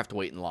never have to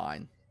wait in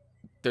line.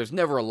 There's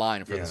never a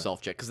line for the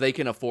self-check because they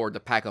can afford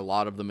to pack a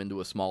lot of them into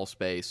a small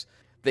space.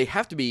 They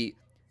have to be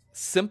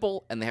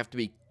simple, and they have to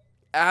be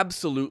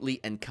absolutely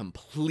and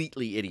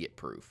completely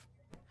idiot-proof.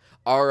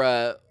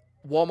 Our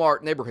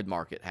Walmart Neighborhood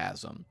Market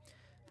has them.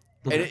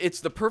 And it's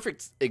the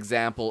perfect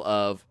example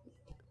of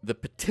the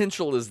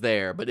potential is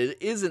there, but it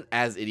isn't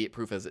as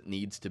idiot-proof as it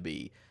needs to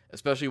be,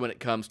 especially when it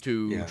comes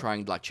to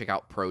trying to like check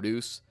out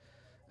produce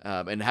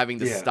and having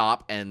to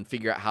stop and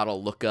figure out how to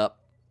look up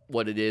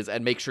what it is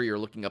and make sure you're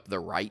looking up the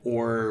right.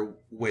 Or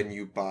when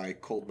you buy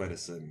cold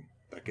medicine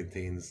that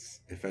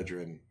contains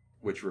ephedrine,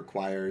 which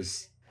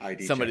requires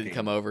ID somebody checking. To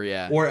come over,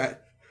 Or,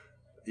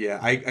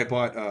 I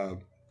bought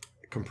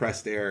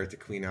compressed air to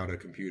clean out a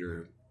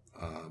computer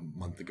a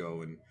month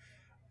ago, and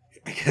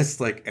I guess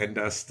like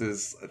Endust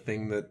is a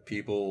thing that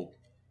people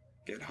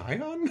get high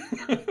on.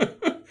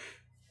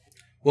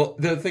 Well,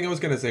 the thing I was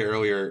going to say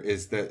earlier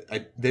is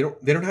that they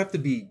don't have to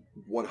be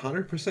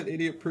 100%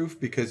 idiot proof,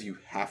 because you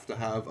have to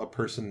have a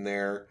person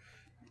there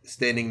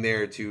standing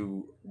there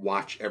to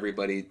watch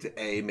everybody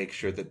to A, make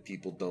sure that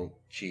people don't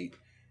cheat,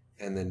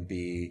 and then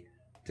B,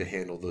 to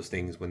handle those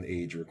things when the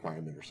age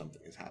requirement or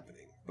something is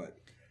happening. But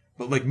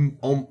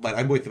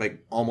I'm with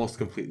like almost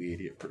completely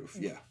idiot proof.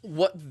 Yeah.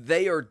 What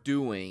they are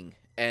doing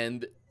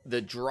and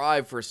the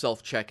drive for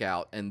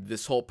self-checkout and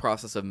this whole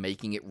process of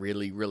making it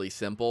really, really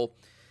simple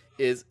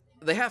is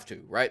they have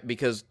to, right?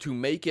 Because to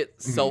make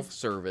it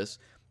self-service,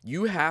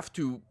 you have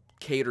to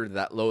cater to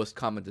that lowest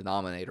common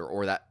denominator,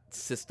 or that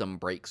system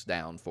breaks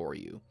down for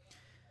you.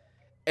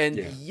 And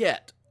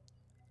yet,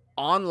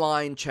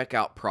 online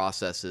checkout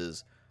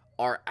processes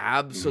are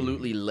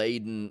absolutely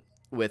laden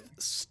with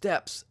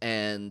steps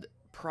and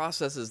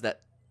processes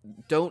that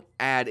don't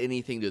add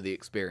anything to the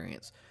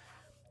experience.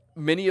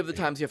 Many of the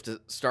times you have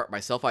to start by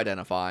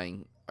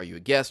self-identifying. Are you a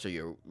guest? Are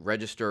you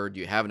registered? Do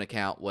you have an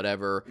account?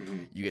 Whatever.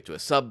 You get to a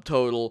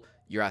subtotal.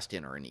 You're asked to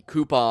enter any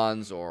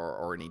coupons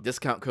or any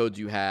discount codes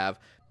you have.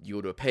 You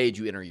go to a page,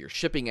 you enter your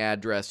shipping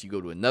address. You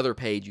go to another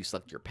page, you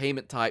select your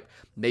payment type.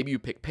 Maybe you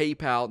pick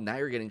PayPal. Now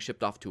you're getting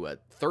shipped off to a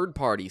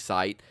third-party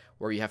site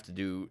where you have to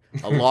do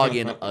a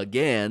login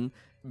again.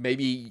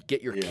 Maybe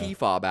get your key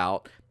fob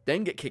out,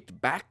 then get kicked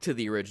back to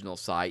the original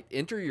site,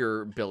 enter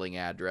your billing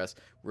address,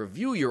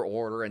 review your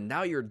order, and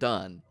now you're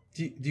done.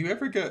 Do you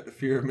ever get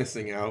fear of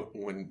missing out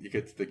when you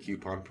get to the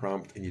coupon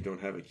prompt and you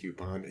don't have a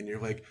coupon, and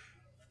you're like,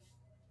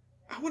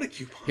 I want a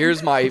coupon.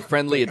 Here's my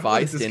friendly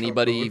advice to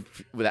anybody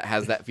that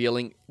has that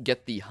feeling.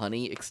 Get the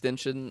Honey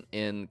extension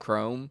in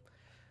Chrome.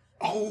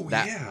 Oh,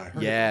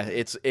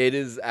 it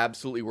is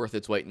absolutely worth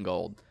its weight in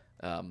gold.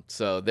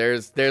 So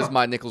there's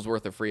my nickel's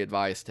worth of free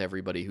advice to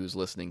everybody who's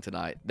listening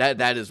tonight.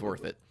 That is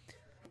worth it.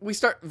 We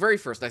start very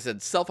first. I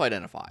said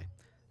self-identify.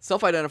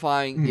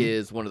 Self-identifying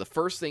is one of the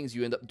first things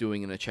you end up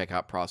doing in a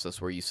checkout process,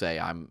 where you say,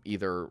 I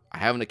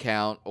have an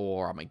account,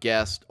 or I'm a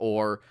guest,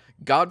 or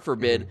God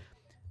forbid,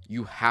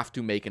 you have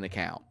to make an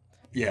account.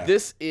 Yeah.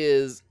 This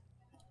is,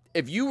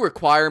 if you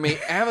require me,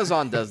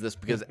 Amazon does this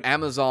because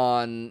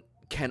Amazon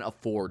can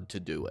afford to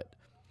do it.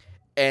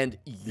 And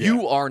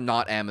you are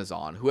not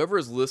Amazon. Whoever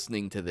is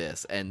listening to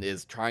this and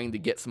is trying to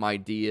get some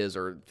ideas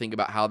or think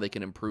about how they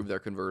can improve their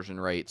conversion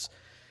rates,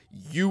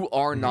 you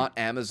are not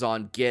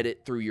Amazon. Get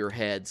it through your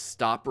head.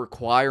 Stop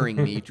requiring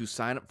me to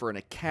sign up for an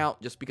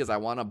account just because I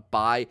want to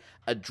buy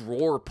a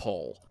drawer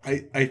pull.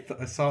 I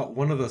saw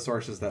one of the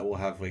sources that we'll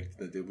have linked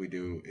that we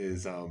do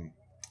is the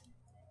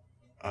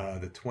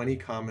 20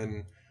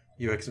 common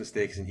UX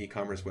mistakes in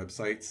e-commerce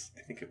websites.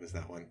 I think it was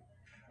that one.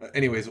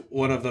 Anyways,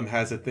 one of them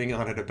has a thing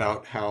on it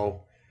about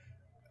how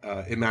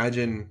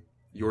imagine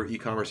your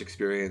e-commerce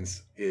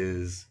experience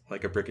is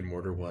like a brick and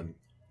mortar one,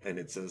 and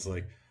it says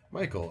like,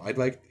 Michael, I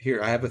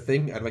have a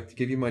thing. I'd like to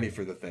give you money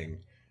for the thing.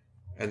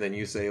 And then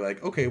you say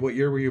like, okay, what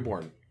year were you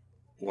born?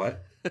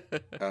 What?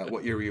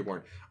 What year were you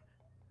born?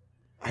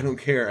 I don't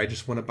care. I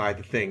just want to buy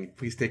the thing.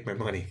 Please take my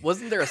money.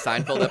 Wasn't there a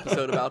Seinfeld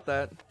episode about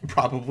that?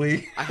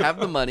 Probably. I have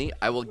the money.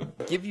 I will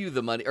give you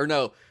the money. Or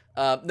no,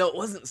 it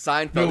wasn't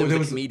Seinfeld. It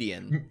was a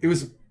comedian. It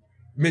was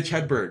Mitch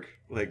Hedberg.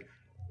 Like,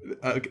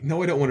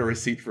 no, I don't want a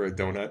receipt for a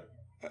donut.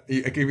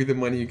 I gave you the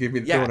money. You gave me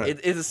the donut. Yeah,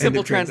 it's a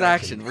simple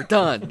transaction. We're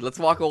done. Let's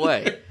walk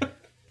away.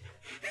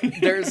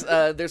 There's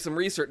some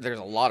research. There's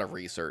a lot of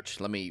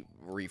research. Let me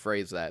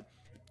rephrase that.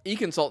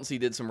 eConsultancy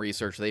did some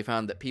research. They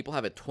found that people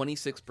have a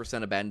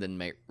 26%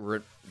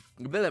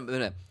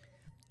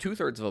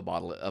 2/3 of a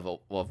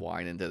bottle of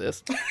wine into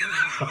this.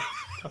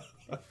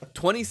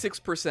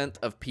 26%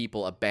 of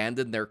people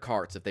abandoned their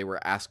carts if they were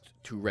asked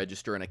to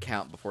register an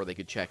account before they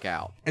could check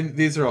out. And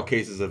these are all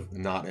cases of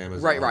not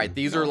Amazon. Right.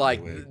 These are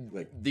like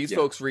these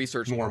folks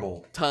researched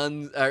normal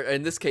tons.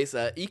 In this case,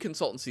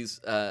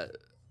 eConsultancy's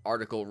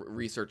article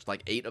researched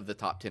like 8 of the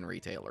top 10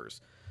 retailers.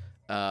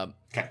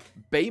 Okay.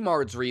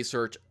 Baymard's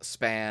research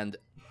spanned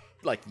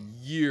like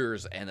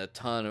years and a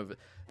ton of.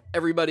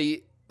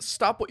 Everybody,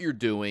 stop what you're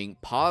doing,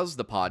 pause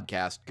the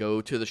podcast,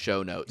 go to the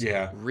show notes,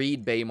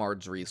 read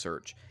Baymard's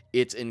research.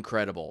 It's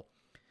incredible.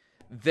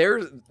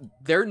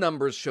 Their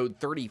numbers showed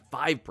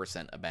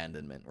 35%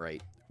 abandonment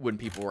rate when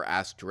people were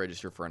asked to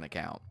register for an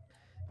account.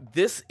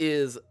 This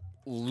is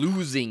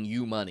losing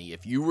you money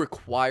if you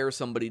require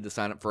somebody to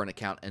sign up for an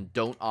account and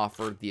don't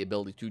offer the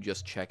ability to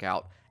just check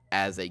out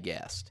as a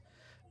guest.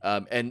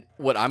 And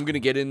what I'm going to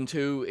get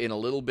into in a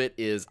little bit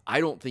is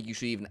I don't think you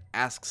should even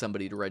ask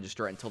somebody to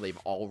register until they've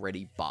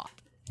already bought.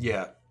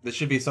 Yeah, this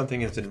should be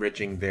something that's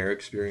enriching their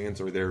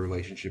experience or their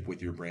relationship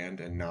with your brand,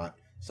 and not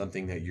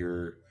something that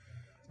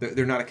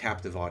they're not a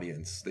captive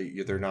audience.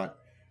 They're not.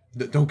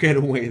 Don't get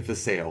away with the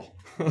sale.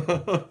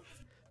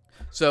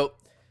 So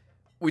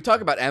we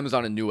talk about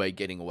Amazon and Newegg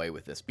getting away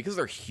with this because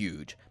they're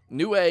huge.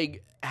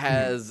 Newegg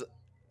has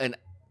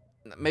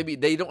maybe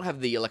they don't have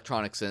the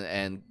electronics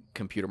and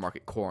computer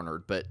market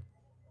cornered, but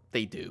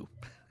they do.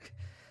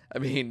 I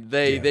mean,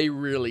 they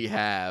really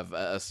have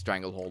a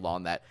stranglehold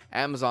on that.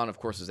 Amazon, of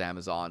course, is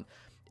Amazon.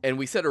 And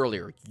we said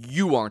earlier,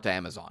 you aren't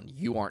Amazon.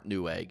 You aren't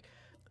Newegg.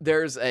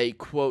 There's a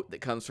quote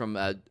that comes from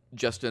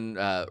Justin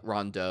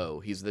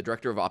Rondeau. He's the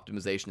director of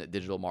optimization at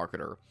Digital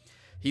Marketer.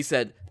 He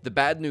said, "The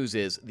bad news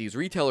is these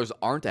retailers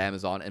aren't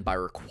Amazon, and by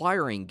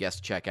requiring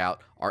guest checkout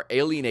are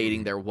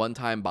alienating their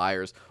one-time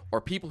buyers or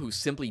people who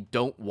simply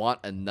don't want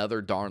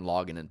another darn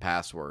login and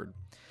password."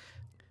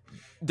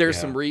 There's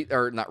some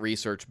not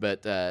research,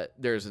 but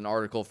there's an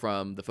article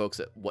from the folks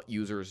at What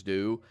Users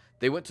Do.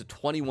 They went to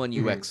 21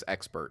 UX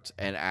experts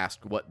and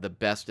asked what the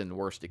best and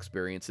worst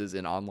experiences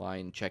in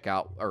online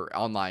checkout or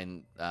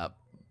online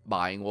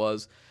buying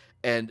was.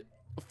 And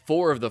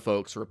 4 of the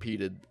folks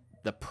repeated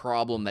the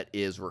problem that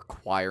is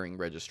requiring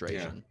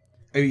registration.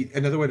 Yeah. I mean,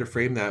 another way to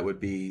frame that would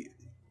be,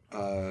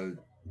 do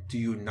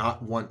you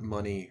not want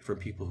money from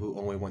people who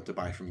only want to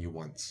buy from you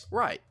once?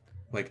 Right.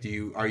 Like,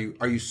 are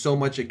you so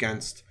much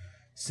against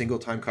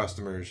single-time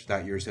customers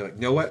that you're saying, like,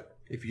 you know what?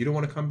 If you don't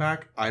want to come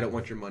back, I don't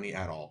want your money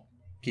at all.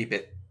 Keep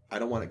it. I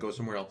don't want it. Go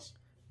somewhere else.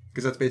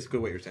 Because that's basically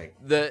what you're saying.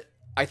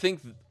 I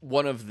think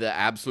one of the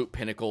absolute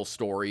pinnacle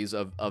stories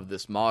of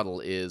this model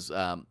is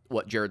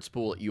what Jared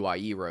Spool at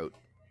UIE wrote.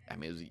 I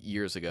mean, it was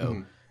years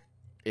ago.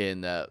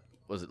 In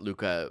was it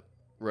Luca?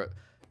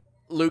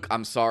 Luke,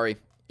 I'm sorry.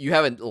 You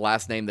have a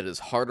last name that is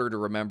harder to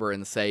remember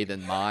and say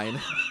than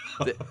mine.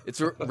 It's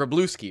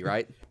Rabluski,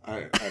 right?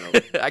 I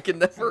don't. I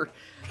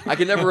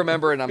can never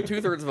remember, and I'm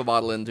 2/3 of a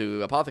bottle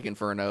into Apothic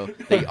Inferno.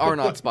 They are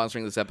not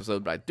sponsoring this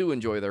episode, but I do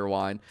enjoy their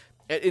wine.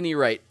 At any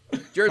rate,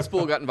 Jared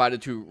Spool got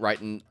invited to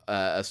write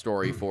a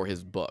story for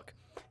his book,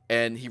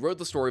 and he wrote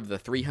the story of the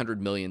 $300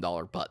 million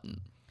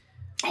button.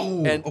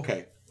 Oh, and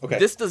okay.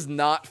 This does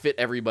not fit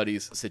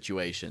everybody's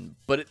situation,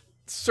 but it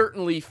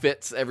certainly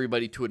fits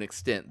everybody to an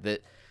extent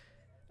that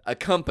a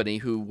company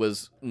who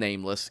was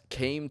nameless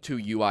came to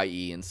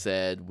UIE and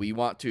said, "We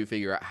want to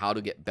figure out how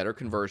to get better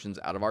conversions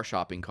out of our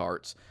shopping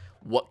carts.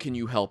 What can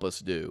you help us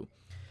do?"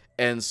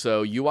 And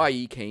so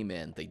UIE came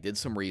in, they did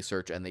some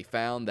research, and they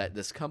found that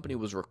this company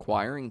was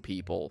requiring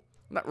people,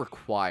 not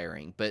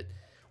requiring, but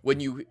when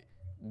you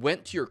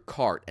went to your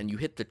cart and you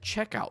hit the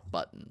checkout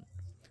button,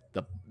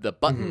 the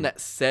button that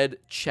said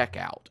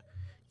checkout,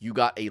 you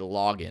got a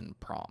login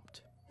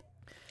prompt.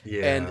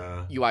 Yeah. And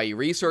UIE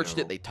researched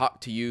it, they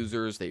talked to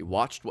users, they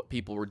watched what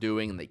people were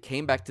doing, and they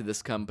came back to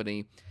this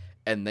company,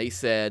 and they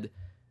said,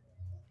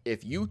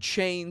 if you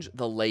change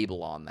the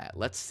label on that,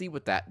 let's see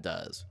what that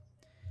does.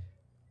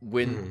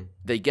 When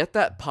they get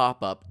that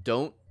pop-up,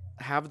 don't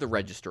have the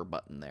register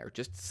button there.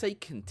 Just say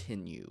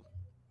continue.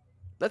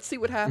 Let's see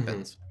what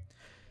happens.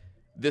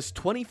 This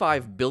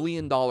 $25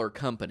 billion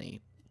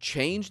company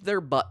changed their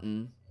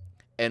button,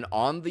 and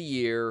on the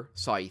year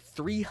saw a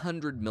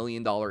 $300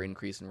 million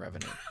increase in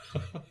revenue.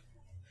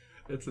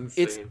 That's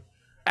insane. It's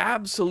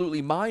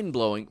absolutely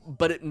mind-blowing,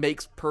 but it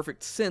makes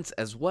perfect sense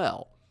as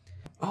well.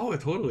 Oh,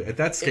 totally. At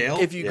that scale?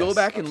 If you go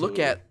back and look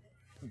at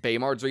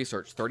Baymard's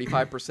research,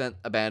 35%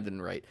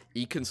 abandon rate.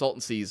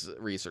 eConsultancy's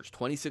research,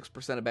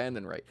 26%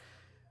 abandon rate.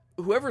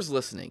 Whoever's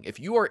listening, if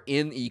you are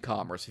in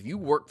e-commerce, if you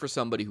work for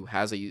somebody who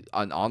has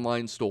an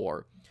online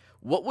store,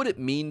 what would it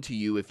mean to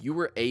you if you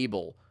were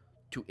able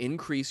to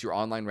increase your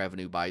online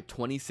revenue by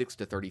 26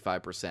 to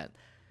 35%?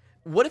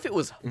 What if it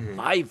was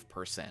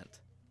 5%?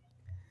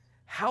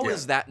 How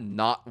is that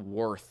not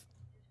worth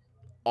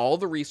all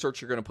the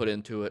research you're going to put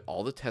into it,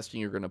 all the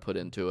testing you're going to put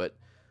into it,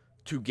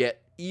 to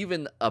get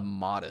even a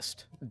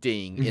modest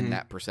ding in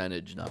that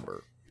percentage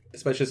number?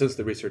 Especially since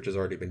the research has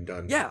already been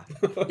done. Yeah.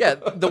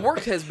 The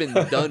work has been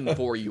done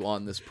for you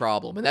on this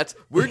problem. And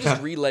we're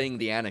just relaying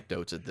the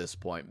anecdotes at this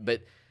point.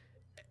 But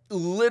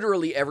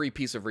literally every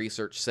piece of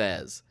research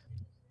says,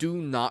 do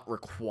not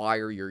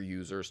require your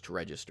users to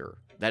register.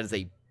 That is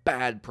a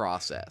bad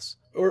process.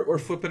 Or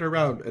flip it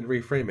around and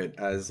reframe it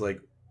as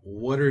like,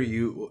 what are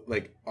you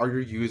like? Are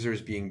your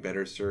users being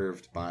better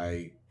served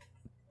by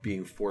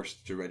being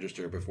forced to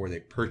register before they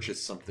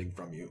purchase something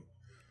from you?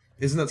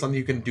 Isn't that something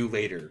you can do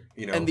later?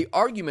 You know, And the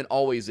argument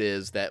always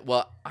is that,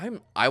 well,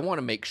 I want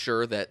to make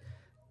sure that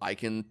I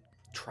can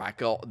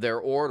track all their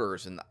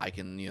orders and I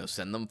can,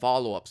 send them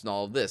follow-ups and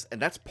all of this.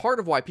 And that's part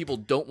of why people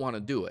don't want to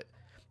do it.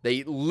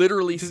 They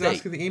literally just state,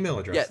 ask the email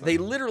address. yeah, then. they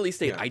literally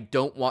state, Yeah. I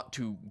don't want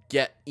to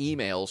get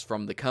emails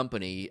from the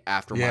company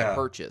after my Yeah.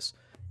 purchase.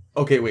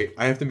 Okay, wait.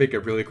 I have to make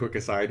a really quick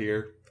aside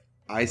here.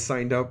 I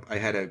signed up. I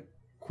had a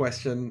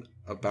question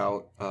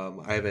about.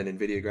 I have an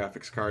NVIDIA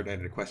graphics card. And I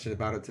had a question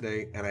about it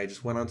today, and I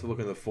just went on to look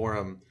in the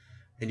forum,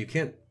 and you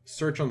can't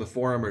search on the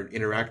forum or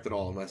interact at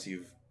all unless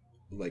you've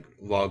like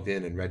logged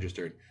in and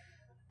registered.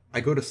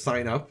 I go to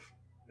sign up,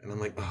 and I'm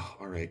like, oh,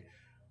 all right.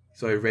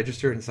 So I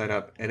register and sign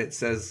up, and it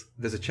says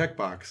there's a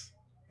checkbox.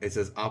 It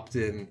says opt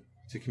in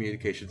to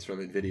communications from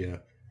NVIDIA,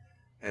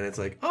 and it's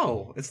like,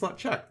 oh, it's not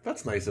checked.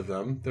 That's nice of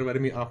them. They're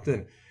letting me opt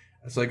in.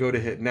 So I go to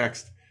hit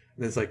next,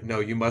 and it's like, no,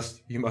 you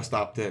must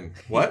opt in.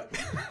 What?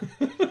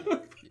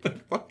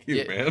 Fuck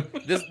you, man.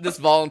 This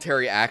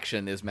voluntary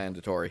action is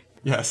mandatory.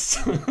 Yes.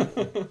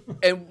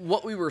 And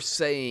what we were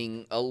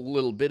saying a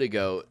little bit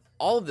ago,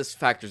 all of this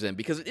factors in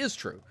because it is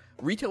true.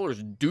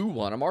 Retailers do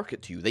want to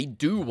market to you. They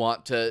do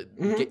want to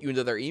get you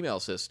into their email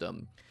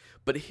system.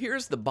 But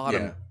here's the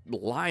bottom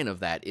line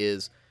of that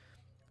is,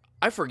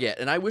 I forget,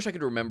 and I wish I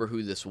could remember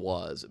who this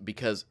was,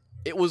 because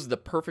it was the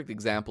perfect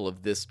example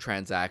of this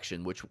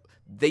transaction, which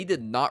they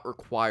did not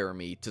require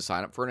me to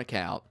sign up for an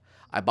account.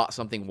 I bought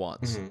something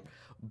once.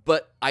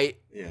 But I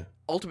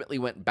ultimately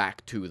went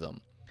back to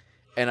them.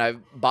 And I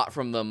bought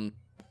from them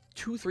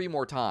 2-3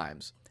 more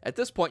times. At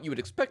this point, you would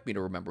expect me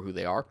to remember who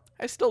they are.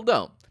 I still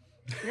don't.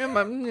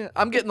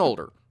 I'm getting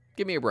older.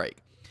 Give me a break.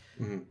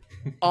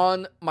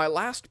 On my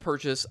last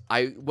purchase,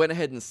 I went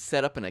ahead and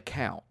set up an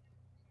account.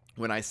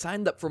 When I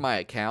signed up for my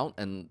account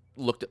and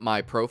looked at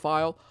my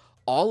profile,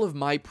 all of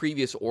my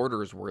previous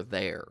orders were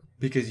there.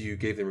 Because you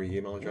gave them your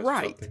email address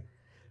or something?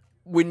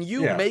 When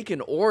you make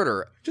an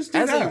order, just do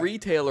as that. a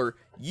retailer,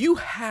 you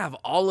have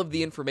all of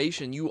the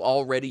information you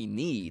already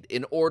need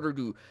in order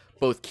to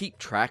both keep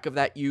track of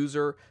that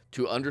user,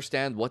 to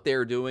understand what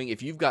they're doing.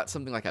 If you've got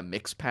something like a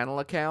Mixpanel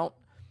account,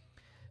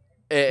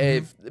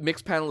 if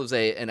Mixpanel is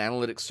an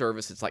analytics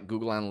service, it's like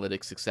Google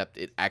Analytics, except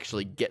it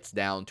actually gets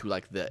down to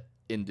like the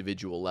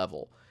individual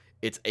level.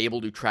 It's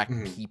able to track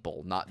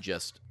people, not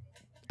just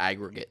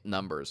aggregate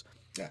numbers.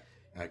 Yeah.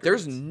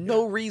 There's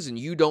no reason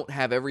you don't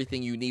have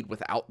everything you need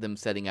without them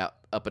setting up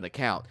an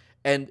account.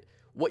 And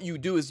what you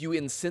do is you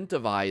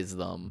incentivize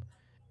them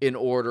in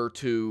order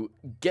to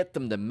get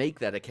them to make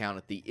that account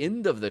at the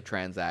end of the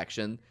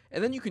transaction,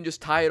 and then you can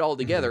just tie it all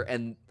together.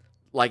 And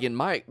like in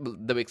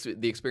the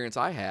experience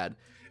I had,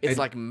 it's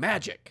like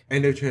magic.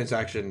 End of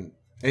transaction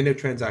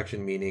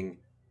meaning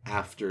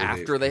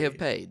after they have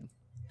paid.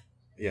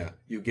 Yeah,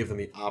 you give them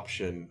the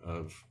option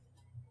of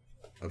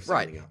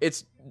Right. signing up.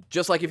 It's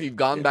just like if you've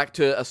gone back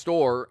to a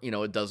store,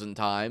 a dozen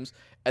times,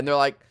 and they're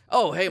like,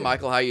 "Oh, hey,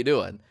 Michael, how you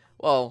doing?"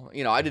 Well,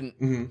 I didn't.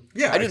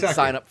 I didn't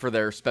sign up for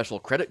their special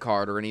credit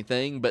card or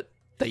anything, but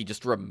they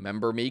just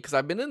remember me because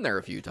I've been in there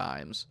a few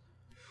times.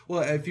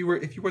 Well, if you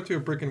went to a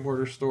brick and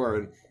mortar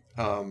store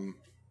and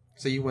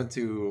say you went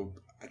to,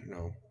 I don't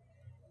know,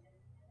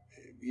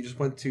 you just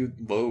went to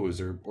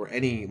Lowe's or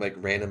any like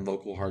random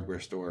local hardware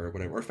store or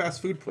whatever, or fast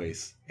food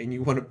place, and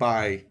you want to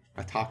buy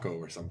a taco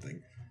or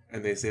something,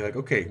 and they say like,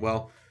 okay,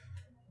 well,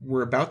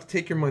 we're about to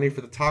take your money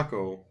for the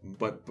taco,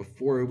 but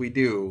before we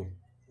do,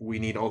 we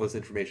need all this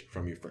information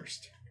from you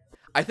first.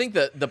 I think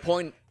that the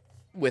point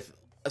with,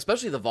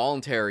 especially the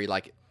voluntary,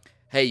 like,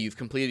 hey, you've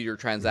completed your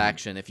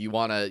transaction. If you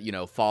want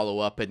to, follow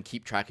up and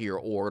keep track of your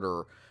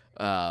order,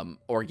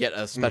 or get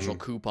a special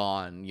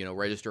coupon,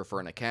 register for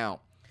an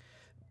account.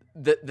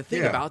 The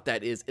thing about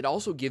that is it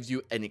also gives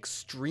you an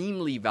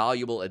extremely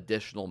valuable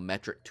additional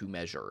metric to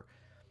measure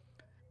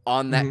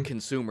on that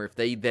consumer. If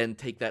they then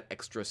take that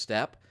extra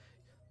step,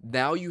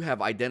 now you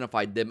have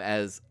identified them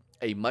as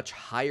a much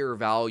higher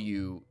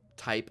value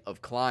type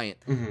of client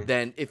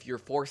than if you're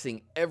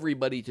forcing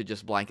everybody to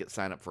just blanket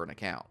sign up for an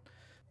account.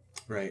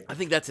 Right. I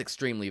think that's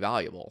extremely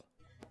valuable.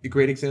 A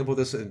great example of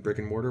this in brick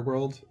and mortar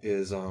world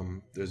is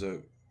there's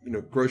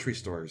grocery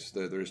stores.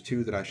 There's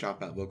two that I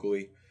shop at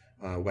locally,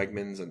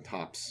 Wegmans and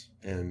Tops,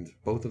 and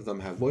both of them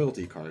have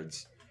loyalty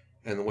cards.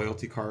 And the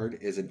loyalty card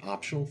is an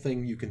optional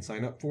thing you can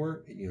sign up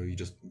for. You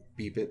just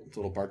beep it, it's a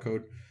little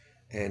barcode.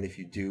 And if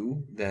you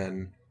do,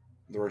 then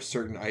there are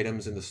certain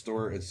items in the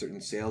store and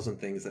certain sales and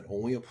things that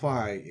only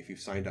apply if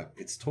you've signed up.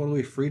 It's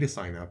totally free to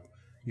sign up.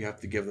 You have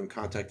to give them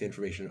contact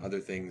information and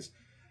other things.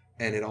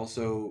 And it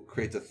also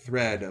creates a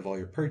thread of all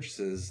your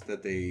purchases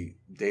that they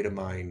data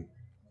mine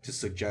to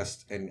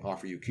suggest and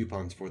offer you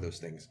coupons for those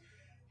things.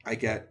 I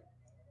get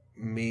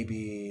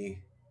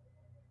maybe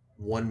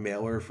one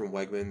mailer from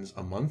Wegmans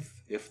a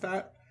month, if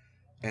that.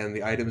 And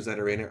the items that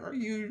are in it are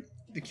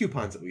the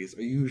coupons at least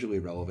are usually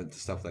relevant to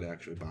stuff that I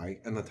actually buy.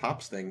 And the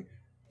Tops thing,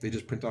 they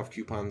just print off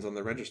coupons on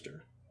the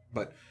register.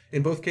 But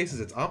in both cases,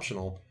 it's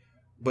optional,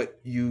 but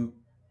you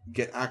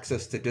get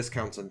access to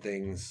discounts on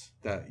things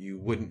that you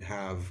wouldn't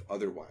have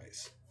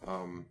otherwise.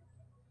 And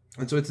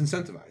so it's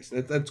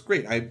incentivized. That's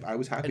great. I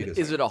was happy to.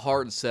 Is it a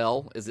hard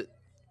sell? Is it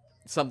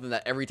something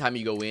that every time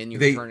you go in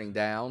you're turning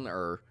down,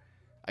 or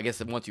I guess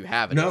that once you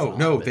have it? You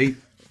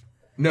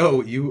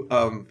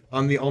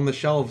on the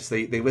shelves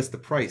they list the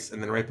price,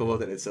 and then right below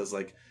that it says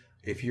like,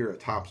 if you're a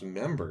Tops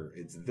member,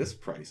 it's this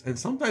price, and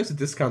sometimes the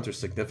discounts are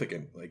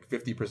significant, like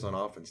 50%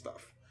 off and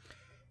stuff.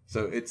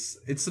 So it's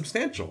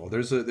substantial.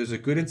 There's a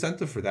good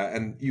incentive for that,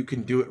 and you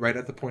can do it right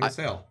at the point of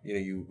sale.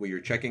 When you're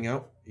checking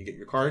out, you get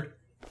your card.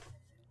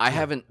 I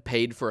haven't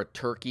paid for a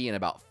turkey in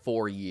about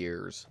 4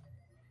 years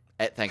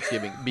at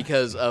Thanksgiving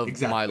because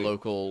of my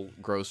local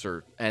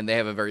grocer, and they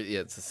have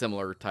it's a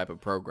similar type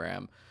of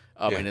program,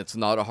 and it's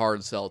not a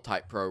hard sell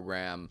type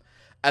program,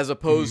 as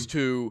opposed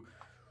to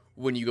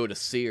when you go to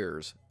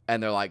Sears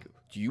and they're like,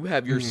 "Do you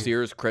have your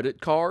Sears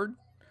credit card?"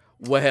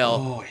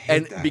 Well,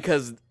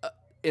 because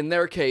in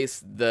their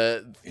case,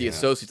 the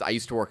associates, I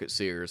used to work at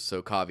Sears,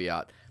 so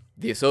caveat,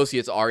 the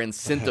associates are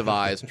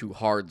incentivized to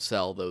hard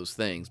sell those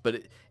things,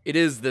 but it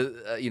is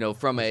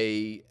from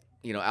a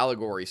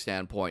allegory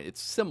standpoint,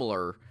 it's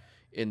similar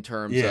in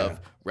terms of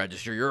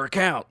register your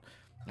account.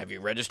 Have you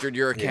registered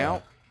your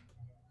account?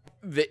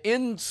 The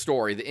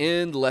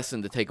end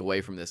lesson to take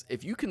away from this: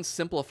 if you can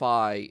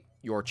simplify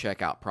your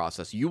checkout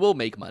process, you will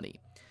make money.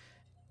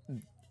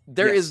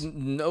 There is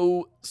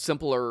no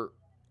simpler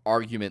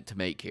argument to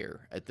make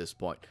here at this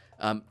point.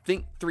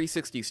 Think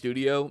 360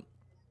 Studio.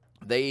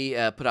 They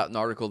put out an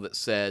article that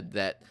said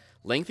that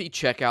lengthy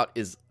checkout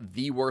is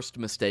the worst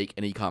mistake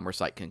an e-commerce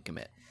site can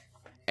commit.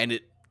 And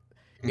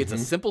it's a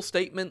simple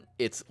statement.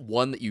 It's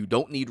one that you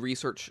don't need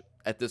research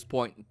at this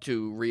point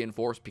to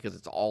reinforce because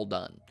it's all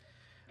done.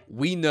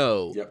 We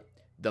know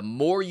the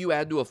more you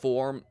add to a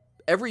form,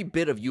 every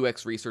bit of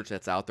UX research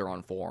that's out there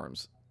on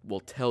forums will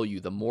tell you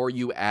the more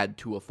you add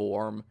to a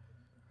form,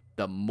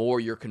 the more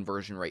your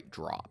conversion rate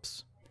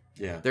drops.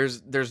 Yeah.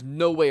 There's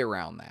no way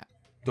around that.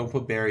 Don't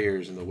put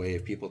barriers in the way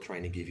of people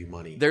trying to give you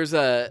money. There's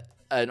an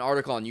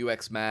article on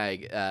UX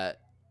Mag.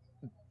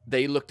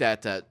 They looked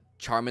at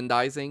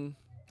Charmandizing.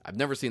 I've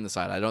never seen the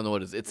site. I don't know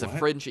what it is. It's a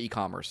French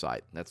e-commerce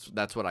site.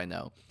 That's what I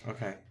know.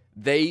 Okay.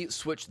 They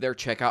switched their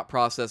checkout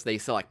process. They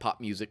sell like pop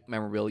music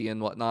memorabilia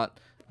and whatnot.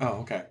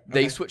 Oh, okay.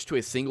 They switched to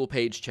a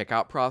single-page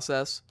checkout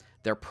process.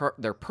 Their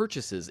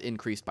purchases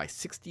increased by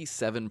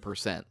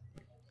 67%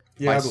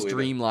 by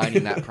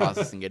streamlining that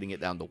process and getting it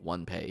down to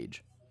one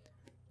page.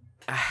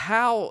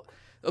 How?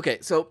 Okay,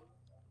 so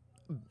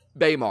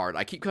Baymard,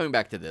 I keep coming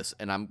back to this,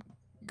 and I'm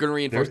going to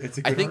reinforce.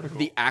 I think article.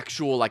 The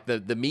actual, like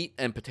the meat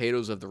and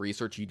potatoes of the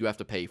research you do have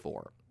to pay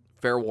for.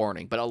 Fair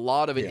warning. But a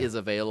lot of it is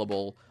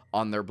available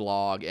on their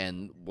blog,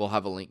 and we'll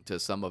have a link to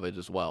some of it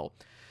as well.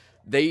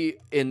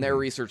 In their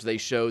research, they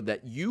showed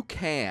that you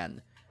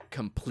can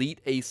complete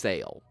a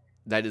sale.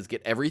 That is,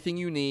 get everything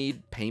you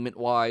need,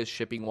 payment-wise,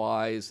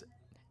 shipping-wise,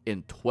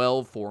 in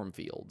 12 form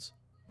fields.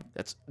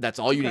 That's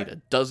all you need, a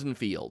dozen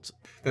fields.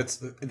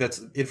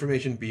 That's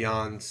information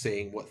beyond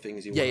saying what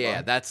things you want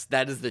to buy.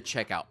 That is the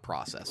checkout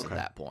process at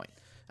that point,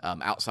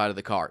 outside of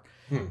the cart.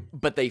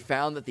 But they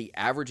found that the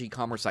average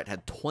e-commerce site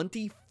had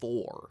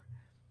 24.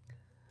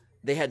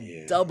 They had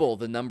double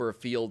the number of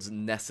fields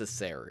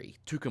necessary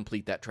to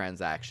complete that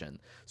transaction.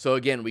 So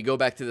again, we go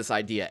back to this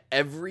idea.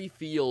 Every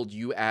field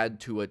you add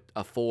to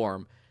a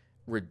form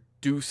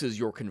reduces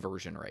your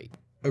conversion rate.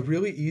 A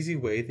really easy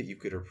way that you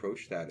could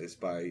approach that is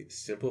by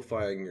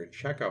simplifying your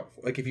checkout.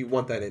 Like if you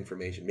want that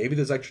information, maybe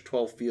those extra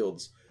 12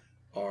 fields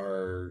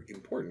are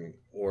important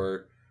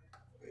or,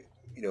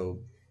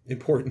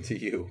 important to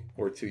you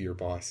or to your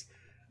boss.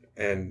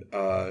 And,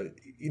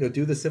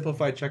 do the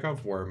simplified checkout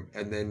form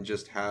and then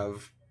just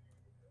have,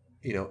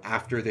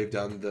 after they've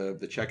done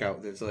the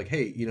checkout, it's like,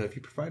 hey, if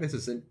you provide us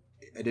this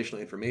additional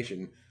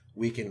information,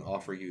 we can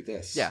offer you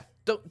this. Yeah.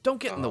 Don't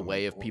get in the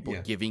way of people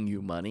giving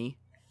you money.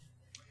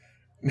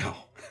 No.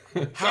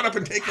 Shut up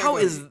and take that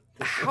money.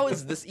 How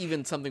is this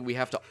even something we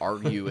have to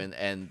argue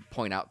and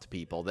point out to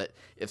people, that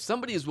if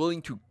somebody is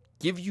willing to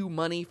give you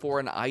money for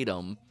an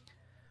item,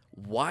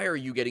 why are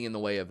you getting in the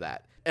way of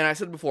that? And I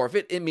said before, if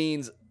it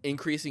means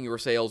increasing your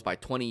sales by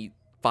 25%,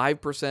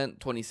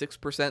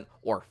 26%,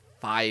 or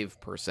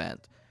 5%,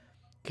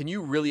 can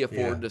you really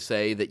afford to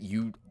say that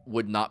you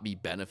would not be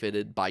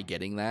benefited by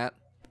getting that?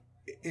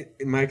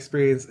 In my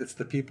experience, it's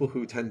the people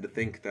who tend to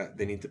think that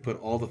they need to put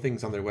all the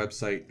things on their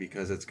website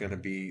because it's going to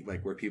be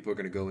like where people are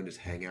going to go and just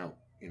hang out.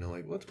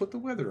 Like, let's put the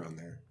weather on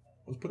there.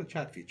 Let's put a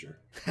chat feature.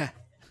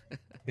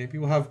 Maybe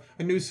we'll have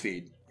a news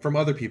feed from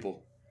other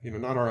people.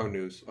 Not our own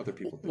news, other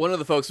people. One of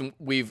the folks,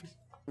 we've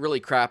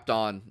really crapped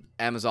on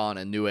Amazon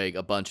and Newegg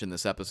a bunch in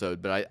this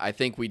episode, but I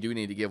think we do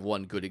need to give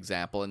one good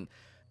example. And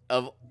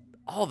of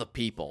all the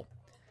people,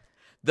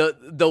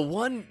 the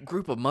one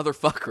group of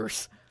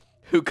motherfuckers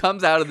who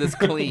comes out of this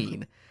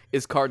clean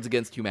is Cards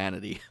Against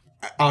Humanity.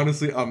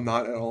 Honestly, I'm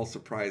not at all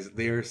surprised.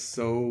 They are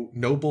so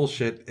no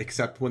bullshit,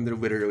 except when they're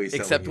literally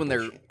selling Except you when they're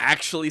bullshit.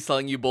 actually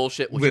selling you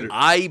bullshit, which Literal-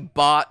 I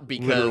bought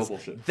literal because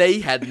bullshit. they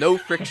had no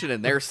friction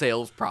in their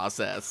sales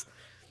process.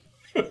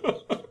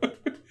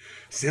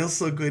 Sales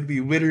so good,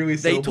 we literally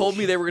sell They told me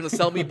bullshit. they were going to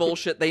sell me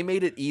bullshit. They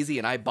made it easy,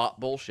 and I bought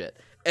bullshit.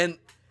 And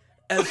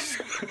as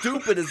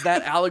stupid as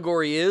that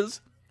allegory is,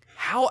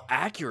 how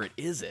accurate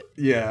is it?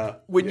 Yeah.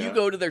 When yeah. you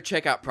go to their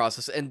checkout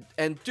process, and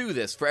do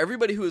this, for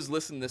everybody who has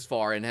listened this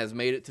far and has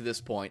made it to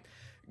this point,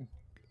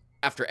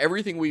 after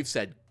everything we've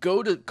said,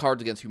 go to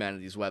Cards Against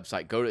Humanity's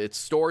website. Go to it's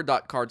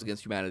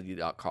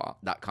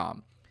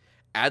store.cardsagainsthumanity.com.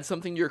 Add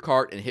something to your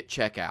cart and hit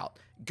checkout.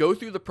 Go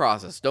through the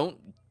process.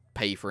 Don't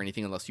pay for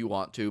anything unless you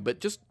want to, but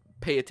just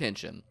pay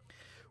attention.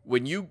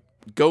 When you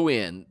go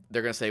in,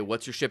 they're going to say,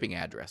 what's your shipping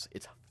address?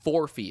 It's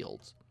 4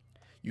 fields.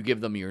 You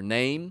give them your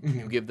name,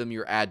 you give them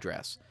your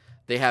address.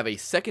 They have a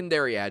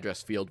secondary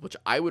address field, which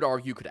I would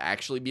argue could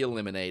actually be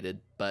eliminated,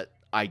 but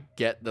I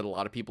get that a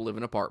lot of people live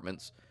in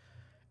apartments.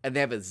 And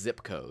they have a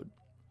zip code.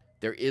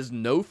 There is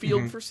no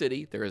field for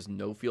city. There is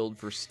no field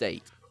for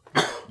state.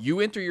 You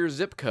enter your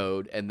zip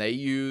code, and they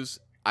use,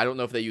 I don't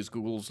know if they use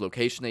Google's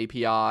location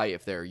API,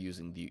 if they're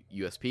using the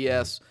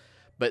USPS,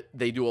 but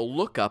they do a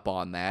lookup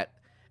on that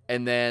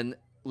and then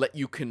let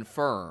you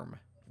confirm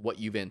what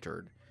you've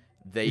entered.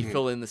 They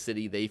fill in the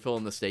city, they fill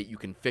in the state. You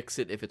can fix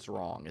it if it's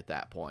wrong at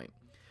that point.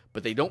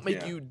 But they don't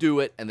make you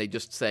do it, and they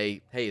just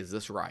say, hey, is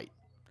this right?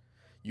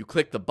 You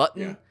click the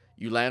button,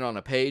 you land on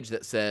a page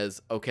that says,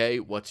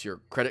 okay, what's your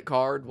credit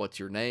card, what's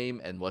your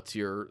name, and what's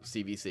your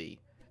CVC?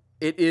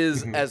 It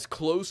is as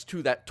close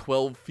to that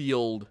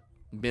 12-field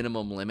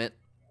minimum limit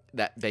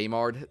that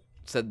Baymard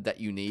said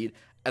that you need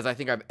as I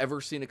think I've ever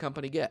seen a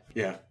company get.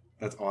 Yeah,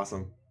 that's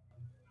awesome.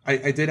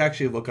 I did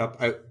actually look up,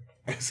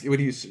 when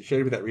you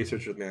shared that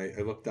research with me,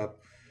 I looked up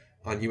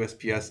on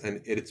USPS, and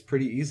it's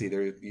pretty easy.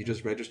 You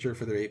just register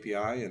for their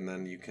API, and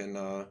then you can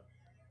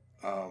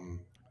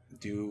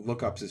do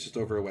lookups. It's just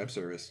over a web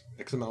service.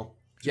 XML.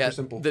 Super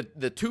simple.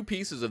 The 2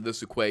 pieces of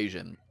this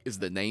equation is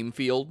the name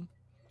field,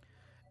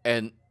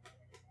 and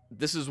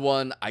this is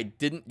one I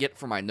didn't get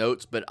for my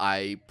notes, but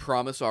I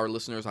promise our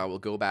listeners I will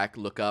go back,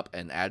 look up,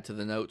 and add to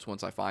the notes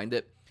once I find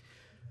it.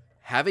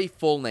 Have a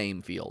full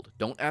name field.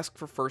 Don't ask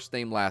for first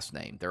name, last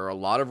name. There are a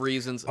lot of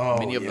reasons.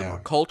 Many of them are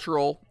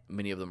cultural.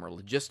 Many of them are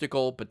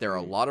logistical. But there are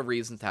a lot of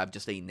reasons to have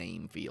just a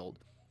name field.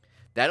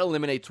 That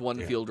eliminates one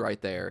field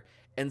right there.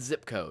 And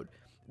zip code.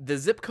 The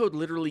zip code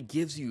literally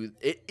gives you...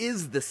 It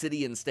is the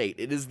city and state.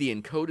 It is the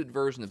encoded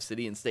version of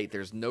city and state.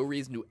 There's no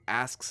reason to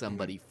ask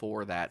somebody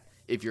for that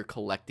if you're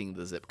collecting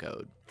the zip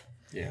code.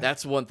 Yeah.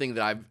 That's one thing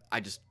that I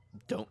just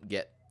don't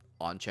get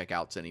on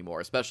checkouts anymore,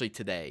 especially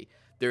today.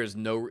 There's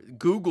no...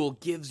 Google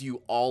gives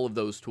you all of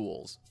those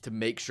tools to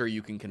make sure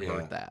you can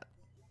convert that.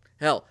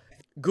 Hell,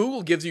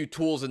 Google gives you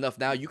tools enough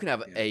now. You can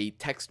have a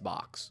text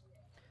box.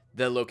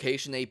 The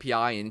location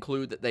API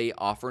include that they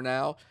offer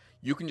now,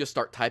 you can just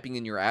start typing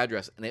in your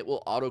address, and it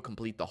will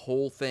autocomplete the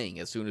whole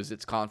thing as soon as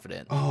it's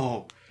confident.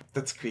 Oh,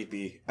 that's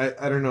creepy.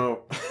 I don't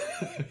know.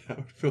 I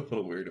would feel a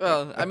little weird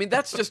about that. I mean,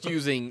 that's just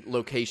using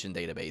location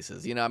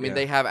databases. You know, I mean,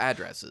 they have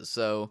addresses,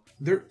 so...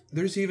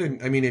 There's even...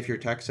 I mean, if you're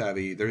tech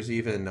savvy, there's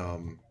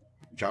even...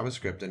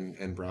 JavaScript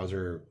and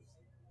browser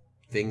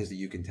things that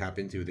you can tap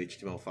into with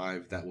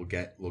HTML5 that will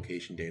get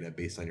location data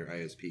based on your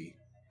ISP.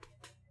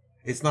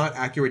 It's not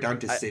accurate down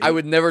to city. I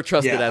would never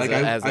trust it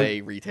as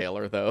a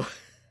retailer, though.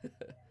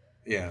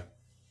 Yeah.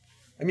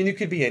 I mean, you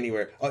could be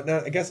anywhere.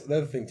 Now, I guess the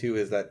other thing, too,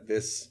 is that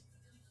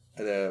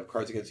the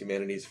Cards Against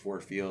Humanity's 4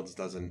 fields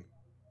doesn't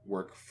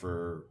work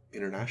for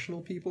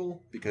international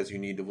people because you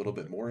need a little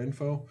bit more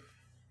info.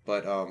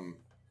 But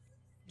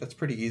that's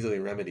pretty easily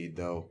remedied,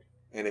 though.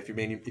 And if your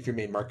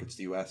main market's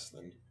the US,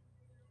 then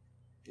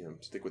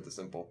stick with the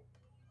simple.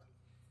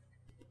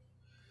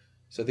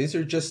 So these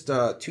are just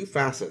 2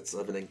 facets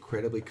of an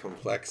incredibly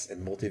complex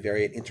and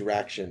multivariate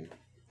interaction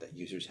that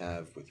users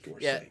have with your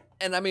site.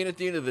 And I mean, at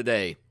the end of the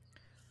day,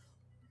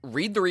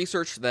 read the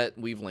research that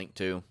we've linked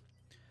to.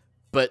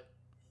 But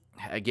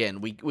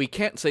again, we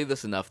can't say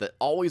this enough, that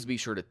always be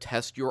sure to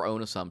test your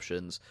own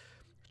assumptions,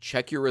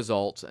 check your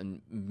results,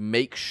 and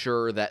make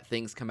sure that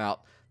things come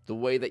out the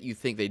way that you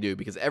think they do,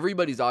 because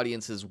everybody's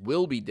audiences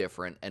will be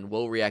different and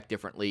will react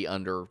differently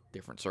under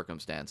different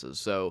circumstances.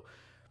 So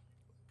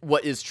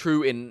what is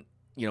true in,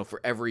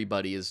 for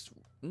everybody is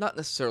not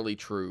necessarily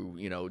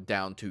true,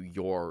 down to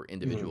your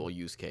individual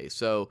use case.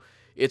 So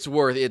it's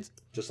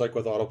just like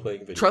with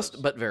auto-playing videos.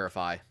 Trust but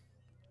verify.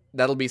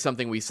 That'll be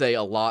something we say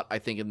a lot, I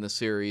think, in this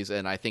series,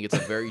 and I think it's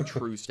a very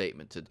true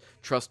statement to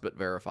trust but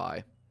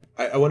verify.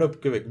 I want to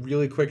give a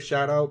really quick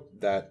shout out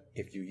that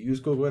if you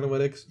use Google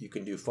Analytics, you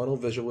can do funnel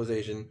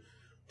visualization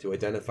to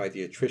identify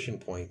the attrition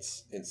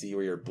points and see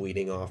where you're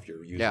bleeding off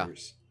your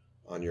users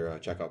on your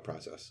checkout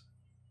process.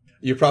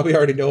 You probably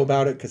already know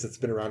about it because it's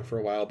been around for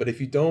a while, but if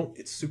you don't,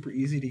 it's super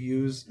easy to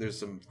use. There's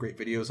some great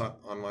videos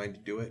online to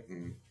do it.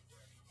 And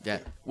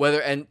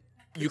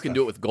you can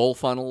do it with goal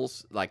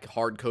funnels, like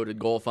hard-coded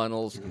goal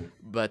funnels,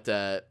 but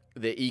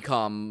the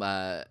Ecomm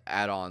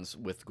add-ons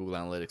with Google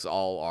Analytics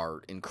all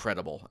are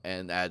incredible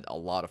and add a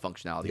lot of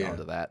functionality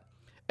onto that.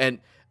 And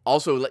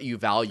also let you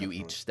value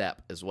each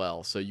step as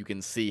well, so you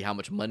can see how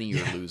much money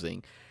you're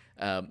losing.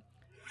 At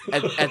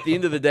the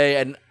end of the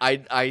day, and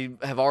I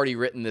have already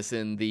written this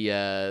in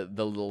the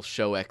little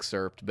show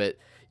excerpt, but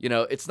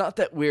it's not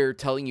that we're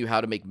telling you how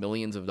to make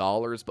millions of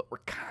dollars, but we're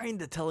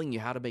kind of telling you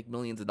how to make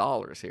millions of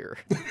dollars here.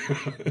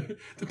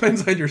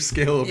 Depends on your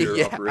scale of your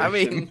operation. I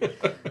mean,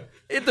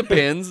 it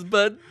depends,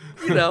 but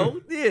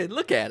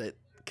look at it,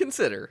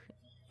 consider.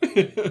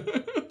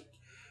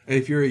 And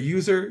if you're a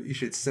user, you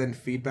should send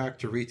feedback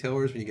to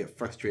retailers when you get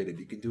frustrated.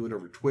 You can do it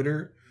over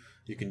Twitter,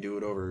 you can do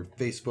it over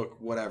Facebook,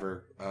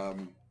 whatever.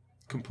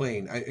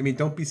 Complain. I mean,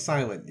 don't be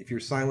silent. If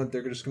you're silent,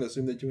 they're just going to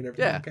assume they're doing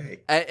everything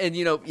okay. And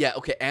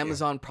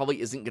Amazon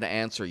probably isn't going to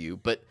answer you,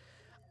 but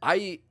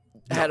I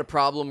had a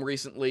problem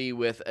recently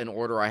with an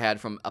order I had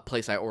from a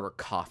place I order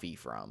coffee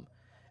from,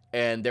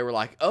 and they were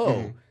like,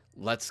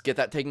 let's get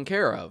that taken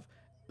care of.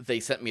 They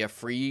sent me a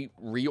free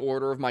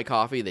reorder of my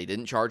coffee. They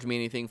didn't charge me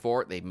anything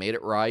for it. They made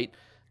it right.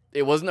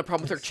 It wasn't a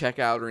problem with their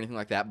checkout or anything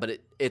like that, but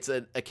it's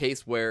a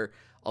case where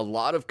a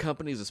lot of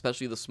companies,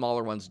 especially the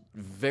smaller ones,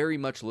 very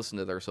much listen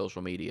to their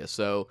social media.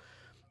 So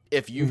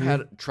if you've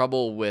had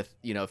trouble with,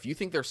 if you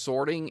think their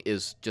sorting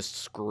is just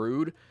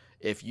screwed,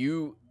 if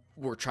you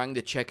were trying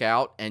to check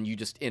out and you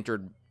just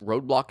entered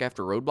roadblock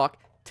after roadblock,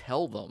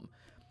 tell them.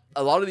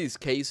 A lot of these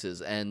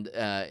cases, and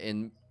I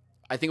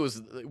think it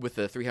was with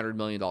the $300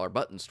 million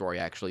button story,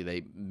 actually,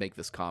 they make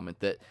this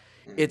comment that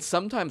it's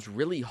sometimes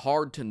really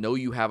hard to know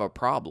you have a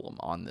problem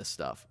on this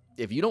stuff.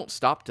 If you don't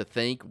stop to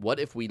think,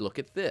 what if we look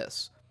at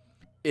this?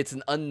 It's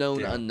an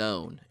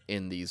unknown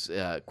in these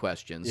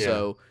questions. Yeah.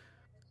 So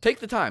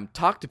take the time,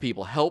 talk to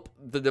people, help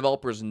the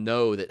developers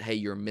know that, hey,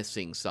 you're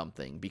missing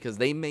something, because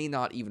they may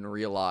not even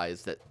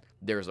realize that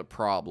there's a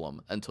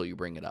problem until you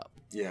bring it up.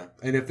 Yeah,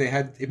 and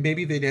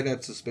maybe they did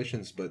have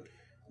suspicions, but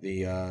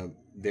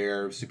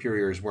their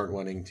superiors weren't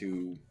wanting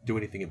to do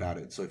anything about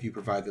it. So if you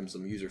provide them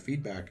some user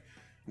feedback,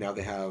 now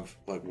they have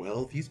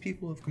these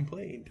people have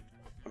complained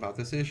about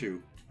this issue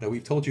that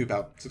we've told you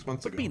about 6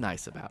 months ago. Be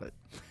nice about it.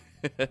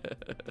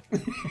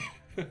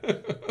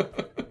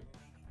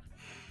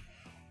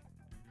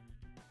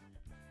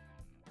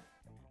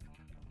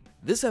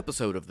 This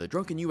episode of the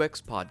Drunken UX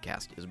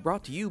podcast is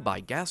brought to you by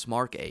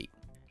GasMark 8.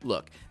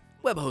 Look,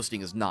 web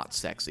hosting is not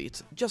sexy,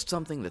 it's just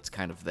something that's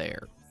kind of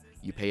there.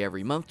 You pay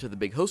every month to the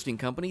big hosting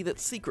company that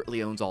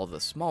secretly owns all the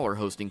smaller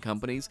hosting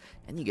companies,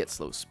 and you get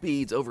slow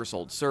speeds,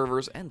 oversold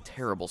servers, and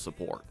terrible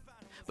support.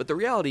 But the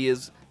reality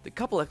is, the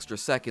couple extra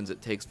seconds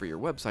it takes for your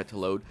website to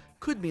load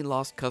could mean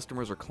lost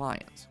customers or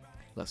clients.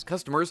 Less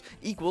customers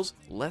equals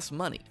less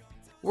money.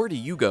 Where do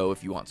you go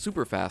if you want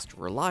super fast,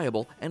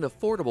 reliable, and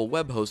affordable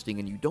web hosting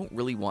and you don't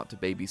really want to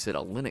babysit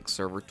a Linux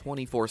server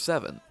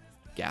 24/7?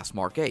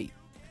 GasMark 8.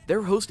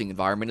 Their hosting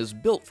environment is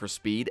built for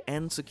speed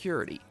and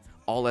security.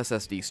 All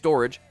SSD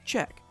storage?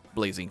 Check.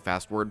 Blazing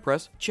fast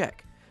WordPress?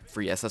 Check.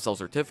 Free SSL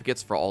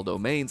certificates for all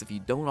domains if you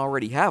don't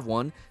already have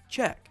one?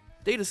 Check.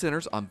 Data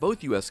centers on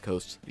both US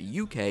coasts, the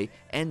UK,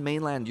 and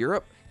mainland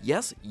Europe?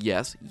 Yes,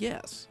 yes,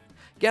 yes.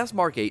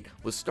 GasMark 8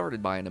 was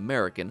started by an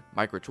American,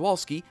 Mike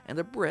Richwalski, and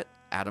a Brit,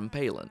 Adam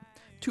Palin,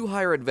 two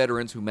higher ed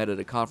veterans who met at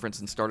a conference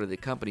and started a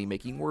company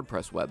making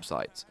WordPress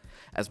websites.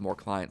 As more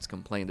clients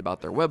complained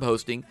about their web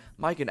hosting,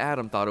 Mike and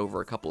Adam thought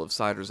over a couple of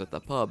ciders at the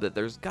pub that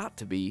there's got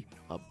to be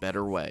a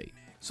better way.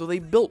 So they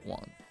built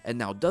one, and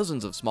now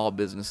dozens of small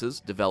businesses,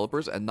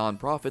 developers, and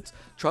nonprofits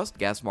trust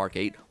GasMark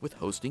 8 with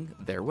hosting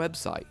their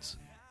websites.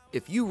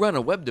 If you run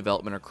a web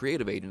development or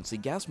creative agency,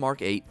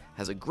 GasMark 8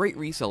 has a great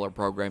reseller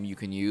program you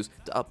can use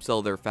to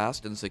upsell their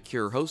fast and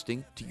secure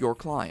hosting to your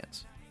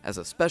clients. As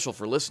a special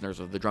for listeners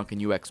of the Drunken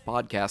UX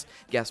podcast,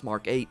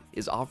 GasMark 8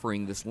 is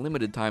offering this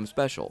limited time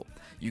special.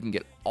 You can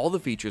get all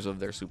the features of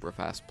their super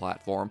fast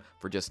platform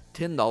for just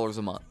 $10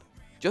 a month.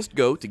 Just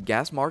go to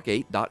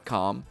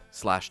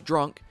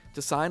gasmark8.com/drunk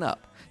to sign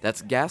up.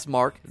 That's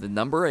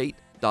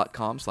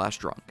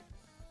gasmark8.com/drunk.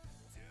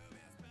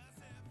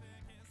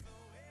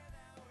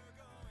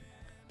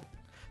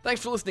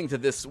 Thanks for listening to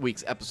this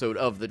week's episode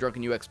of the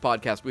Drunken UX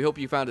podcast. We hope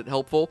you found it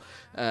helpful.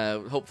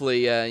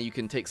 Hopefully you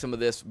can take some of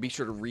this. Be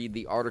sure to read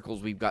the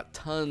articles. We've got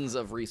tons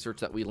of research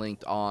that we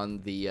linked on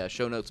the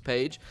show notes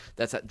page.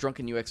 That's at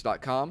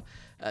drunkenux.com.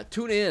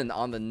 Tune in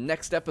on the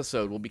next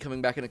episode. We'll be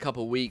coming back in a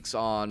couple weeks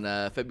on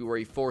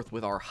February 4th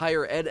with our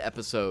higher ed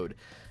episode.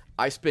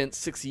 I spent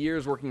 6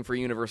 years working for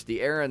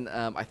university. Aaron,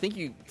 I think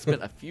you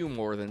spent a few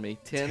more than me.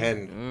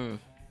 10?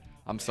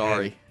 I'm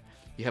sorry. 10.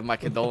 You have my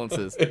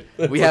condolences.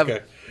 We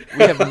have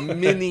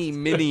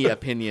many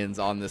opinions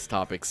on this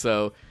topic,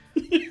 so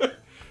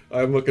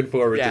I'm looking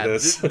forward to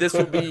this. This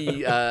will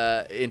be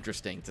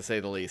interesting, to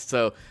say the least.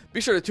 So be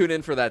sure to tune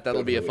in for that.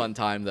 That'll be a fun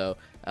time, though.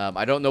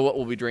 I don't know what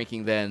we'll be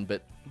drinking then,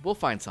 but we'll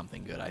find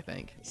something good, I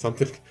think.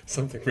 Something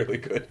really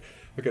good.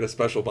 We'll get a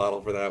special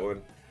bottle for that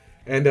one.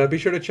 And be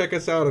sure to check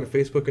us out on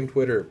Facebook and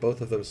Twitter, both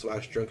of them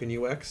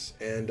 /DrunkenUX.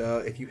 And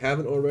if you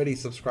haven't already,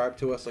 subscribe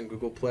to us on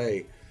Google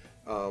Play.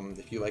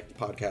 If you like the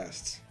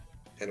podcasts.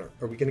 And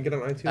are we going to get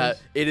on iTunes?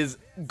 It is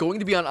going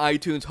to be on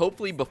iTunes,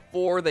 hopefully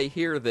before they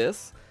hear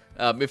this.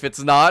 If it's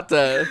not,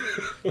 there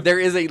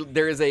is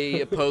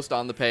a post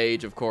on the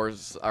page, of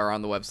course, or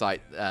on the website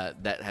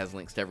that has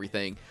links to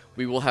everything.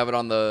 We will have it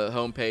on the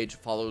homepage.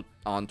 Follow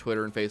on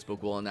Twitter and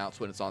Facebook. We'll announce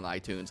when it's on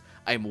iTunes.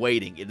 I'm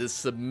waiting. It is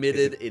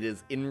submitted. It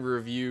is in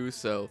review,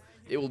 so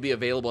it will be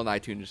available on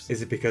iTunes.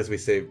 Is it because we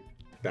say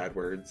bad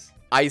words?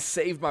 I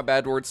saved my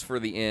bad words for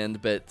the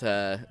end, but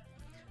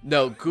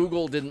no,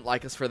 Google didn't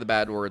like us for the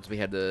bad words. We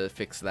had to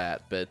fix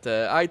that. But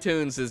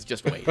iTunes is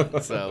just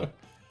waiting. So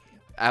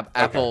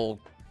Apple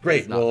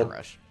Great. is not in a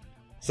rush.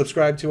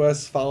 Subscribe to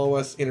us, follow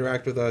us,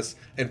 interact with us,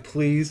 and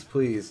please,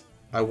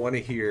 I want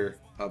to hear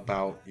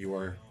about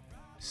your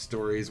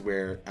stories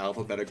where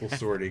alphabetical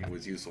sorting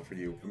was useful for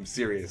you. I'm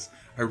serious.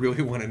 I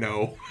really want to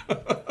know.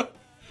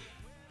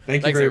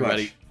 Thank you very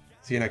much.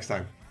 See you next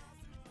time.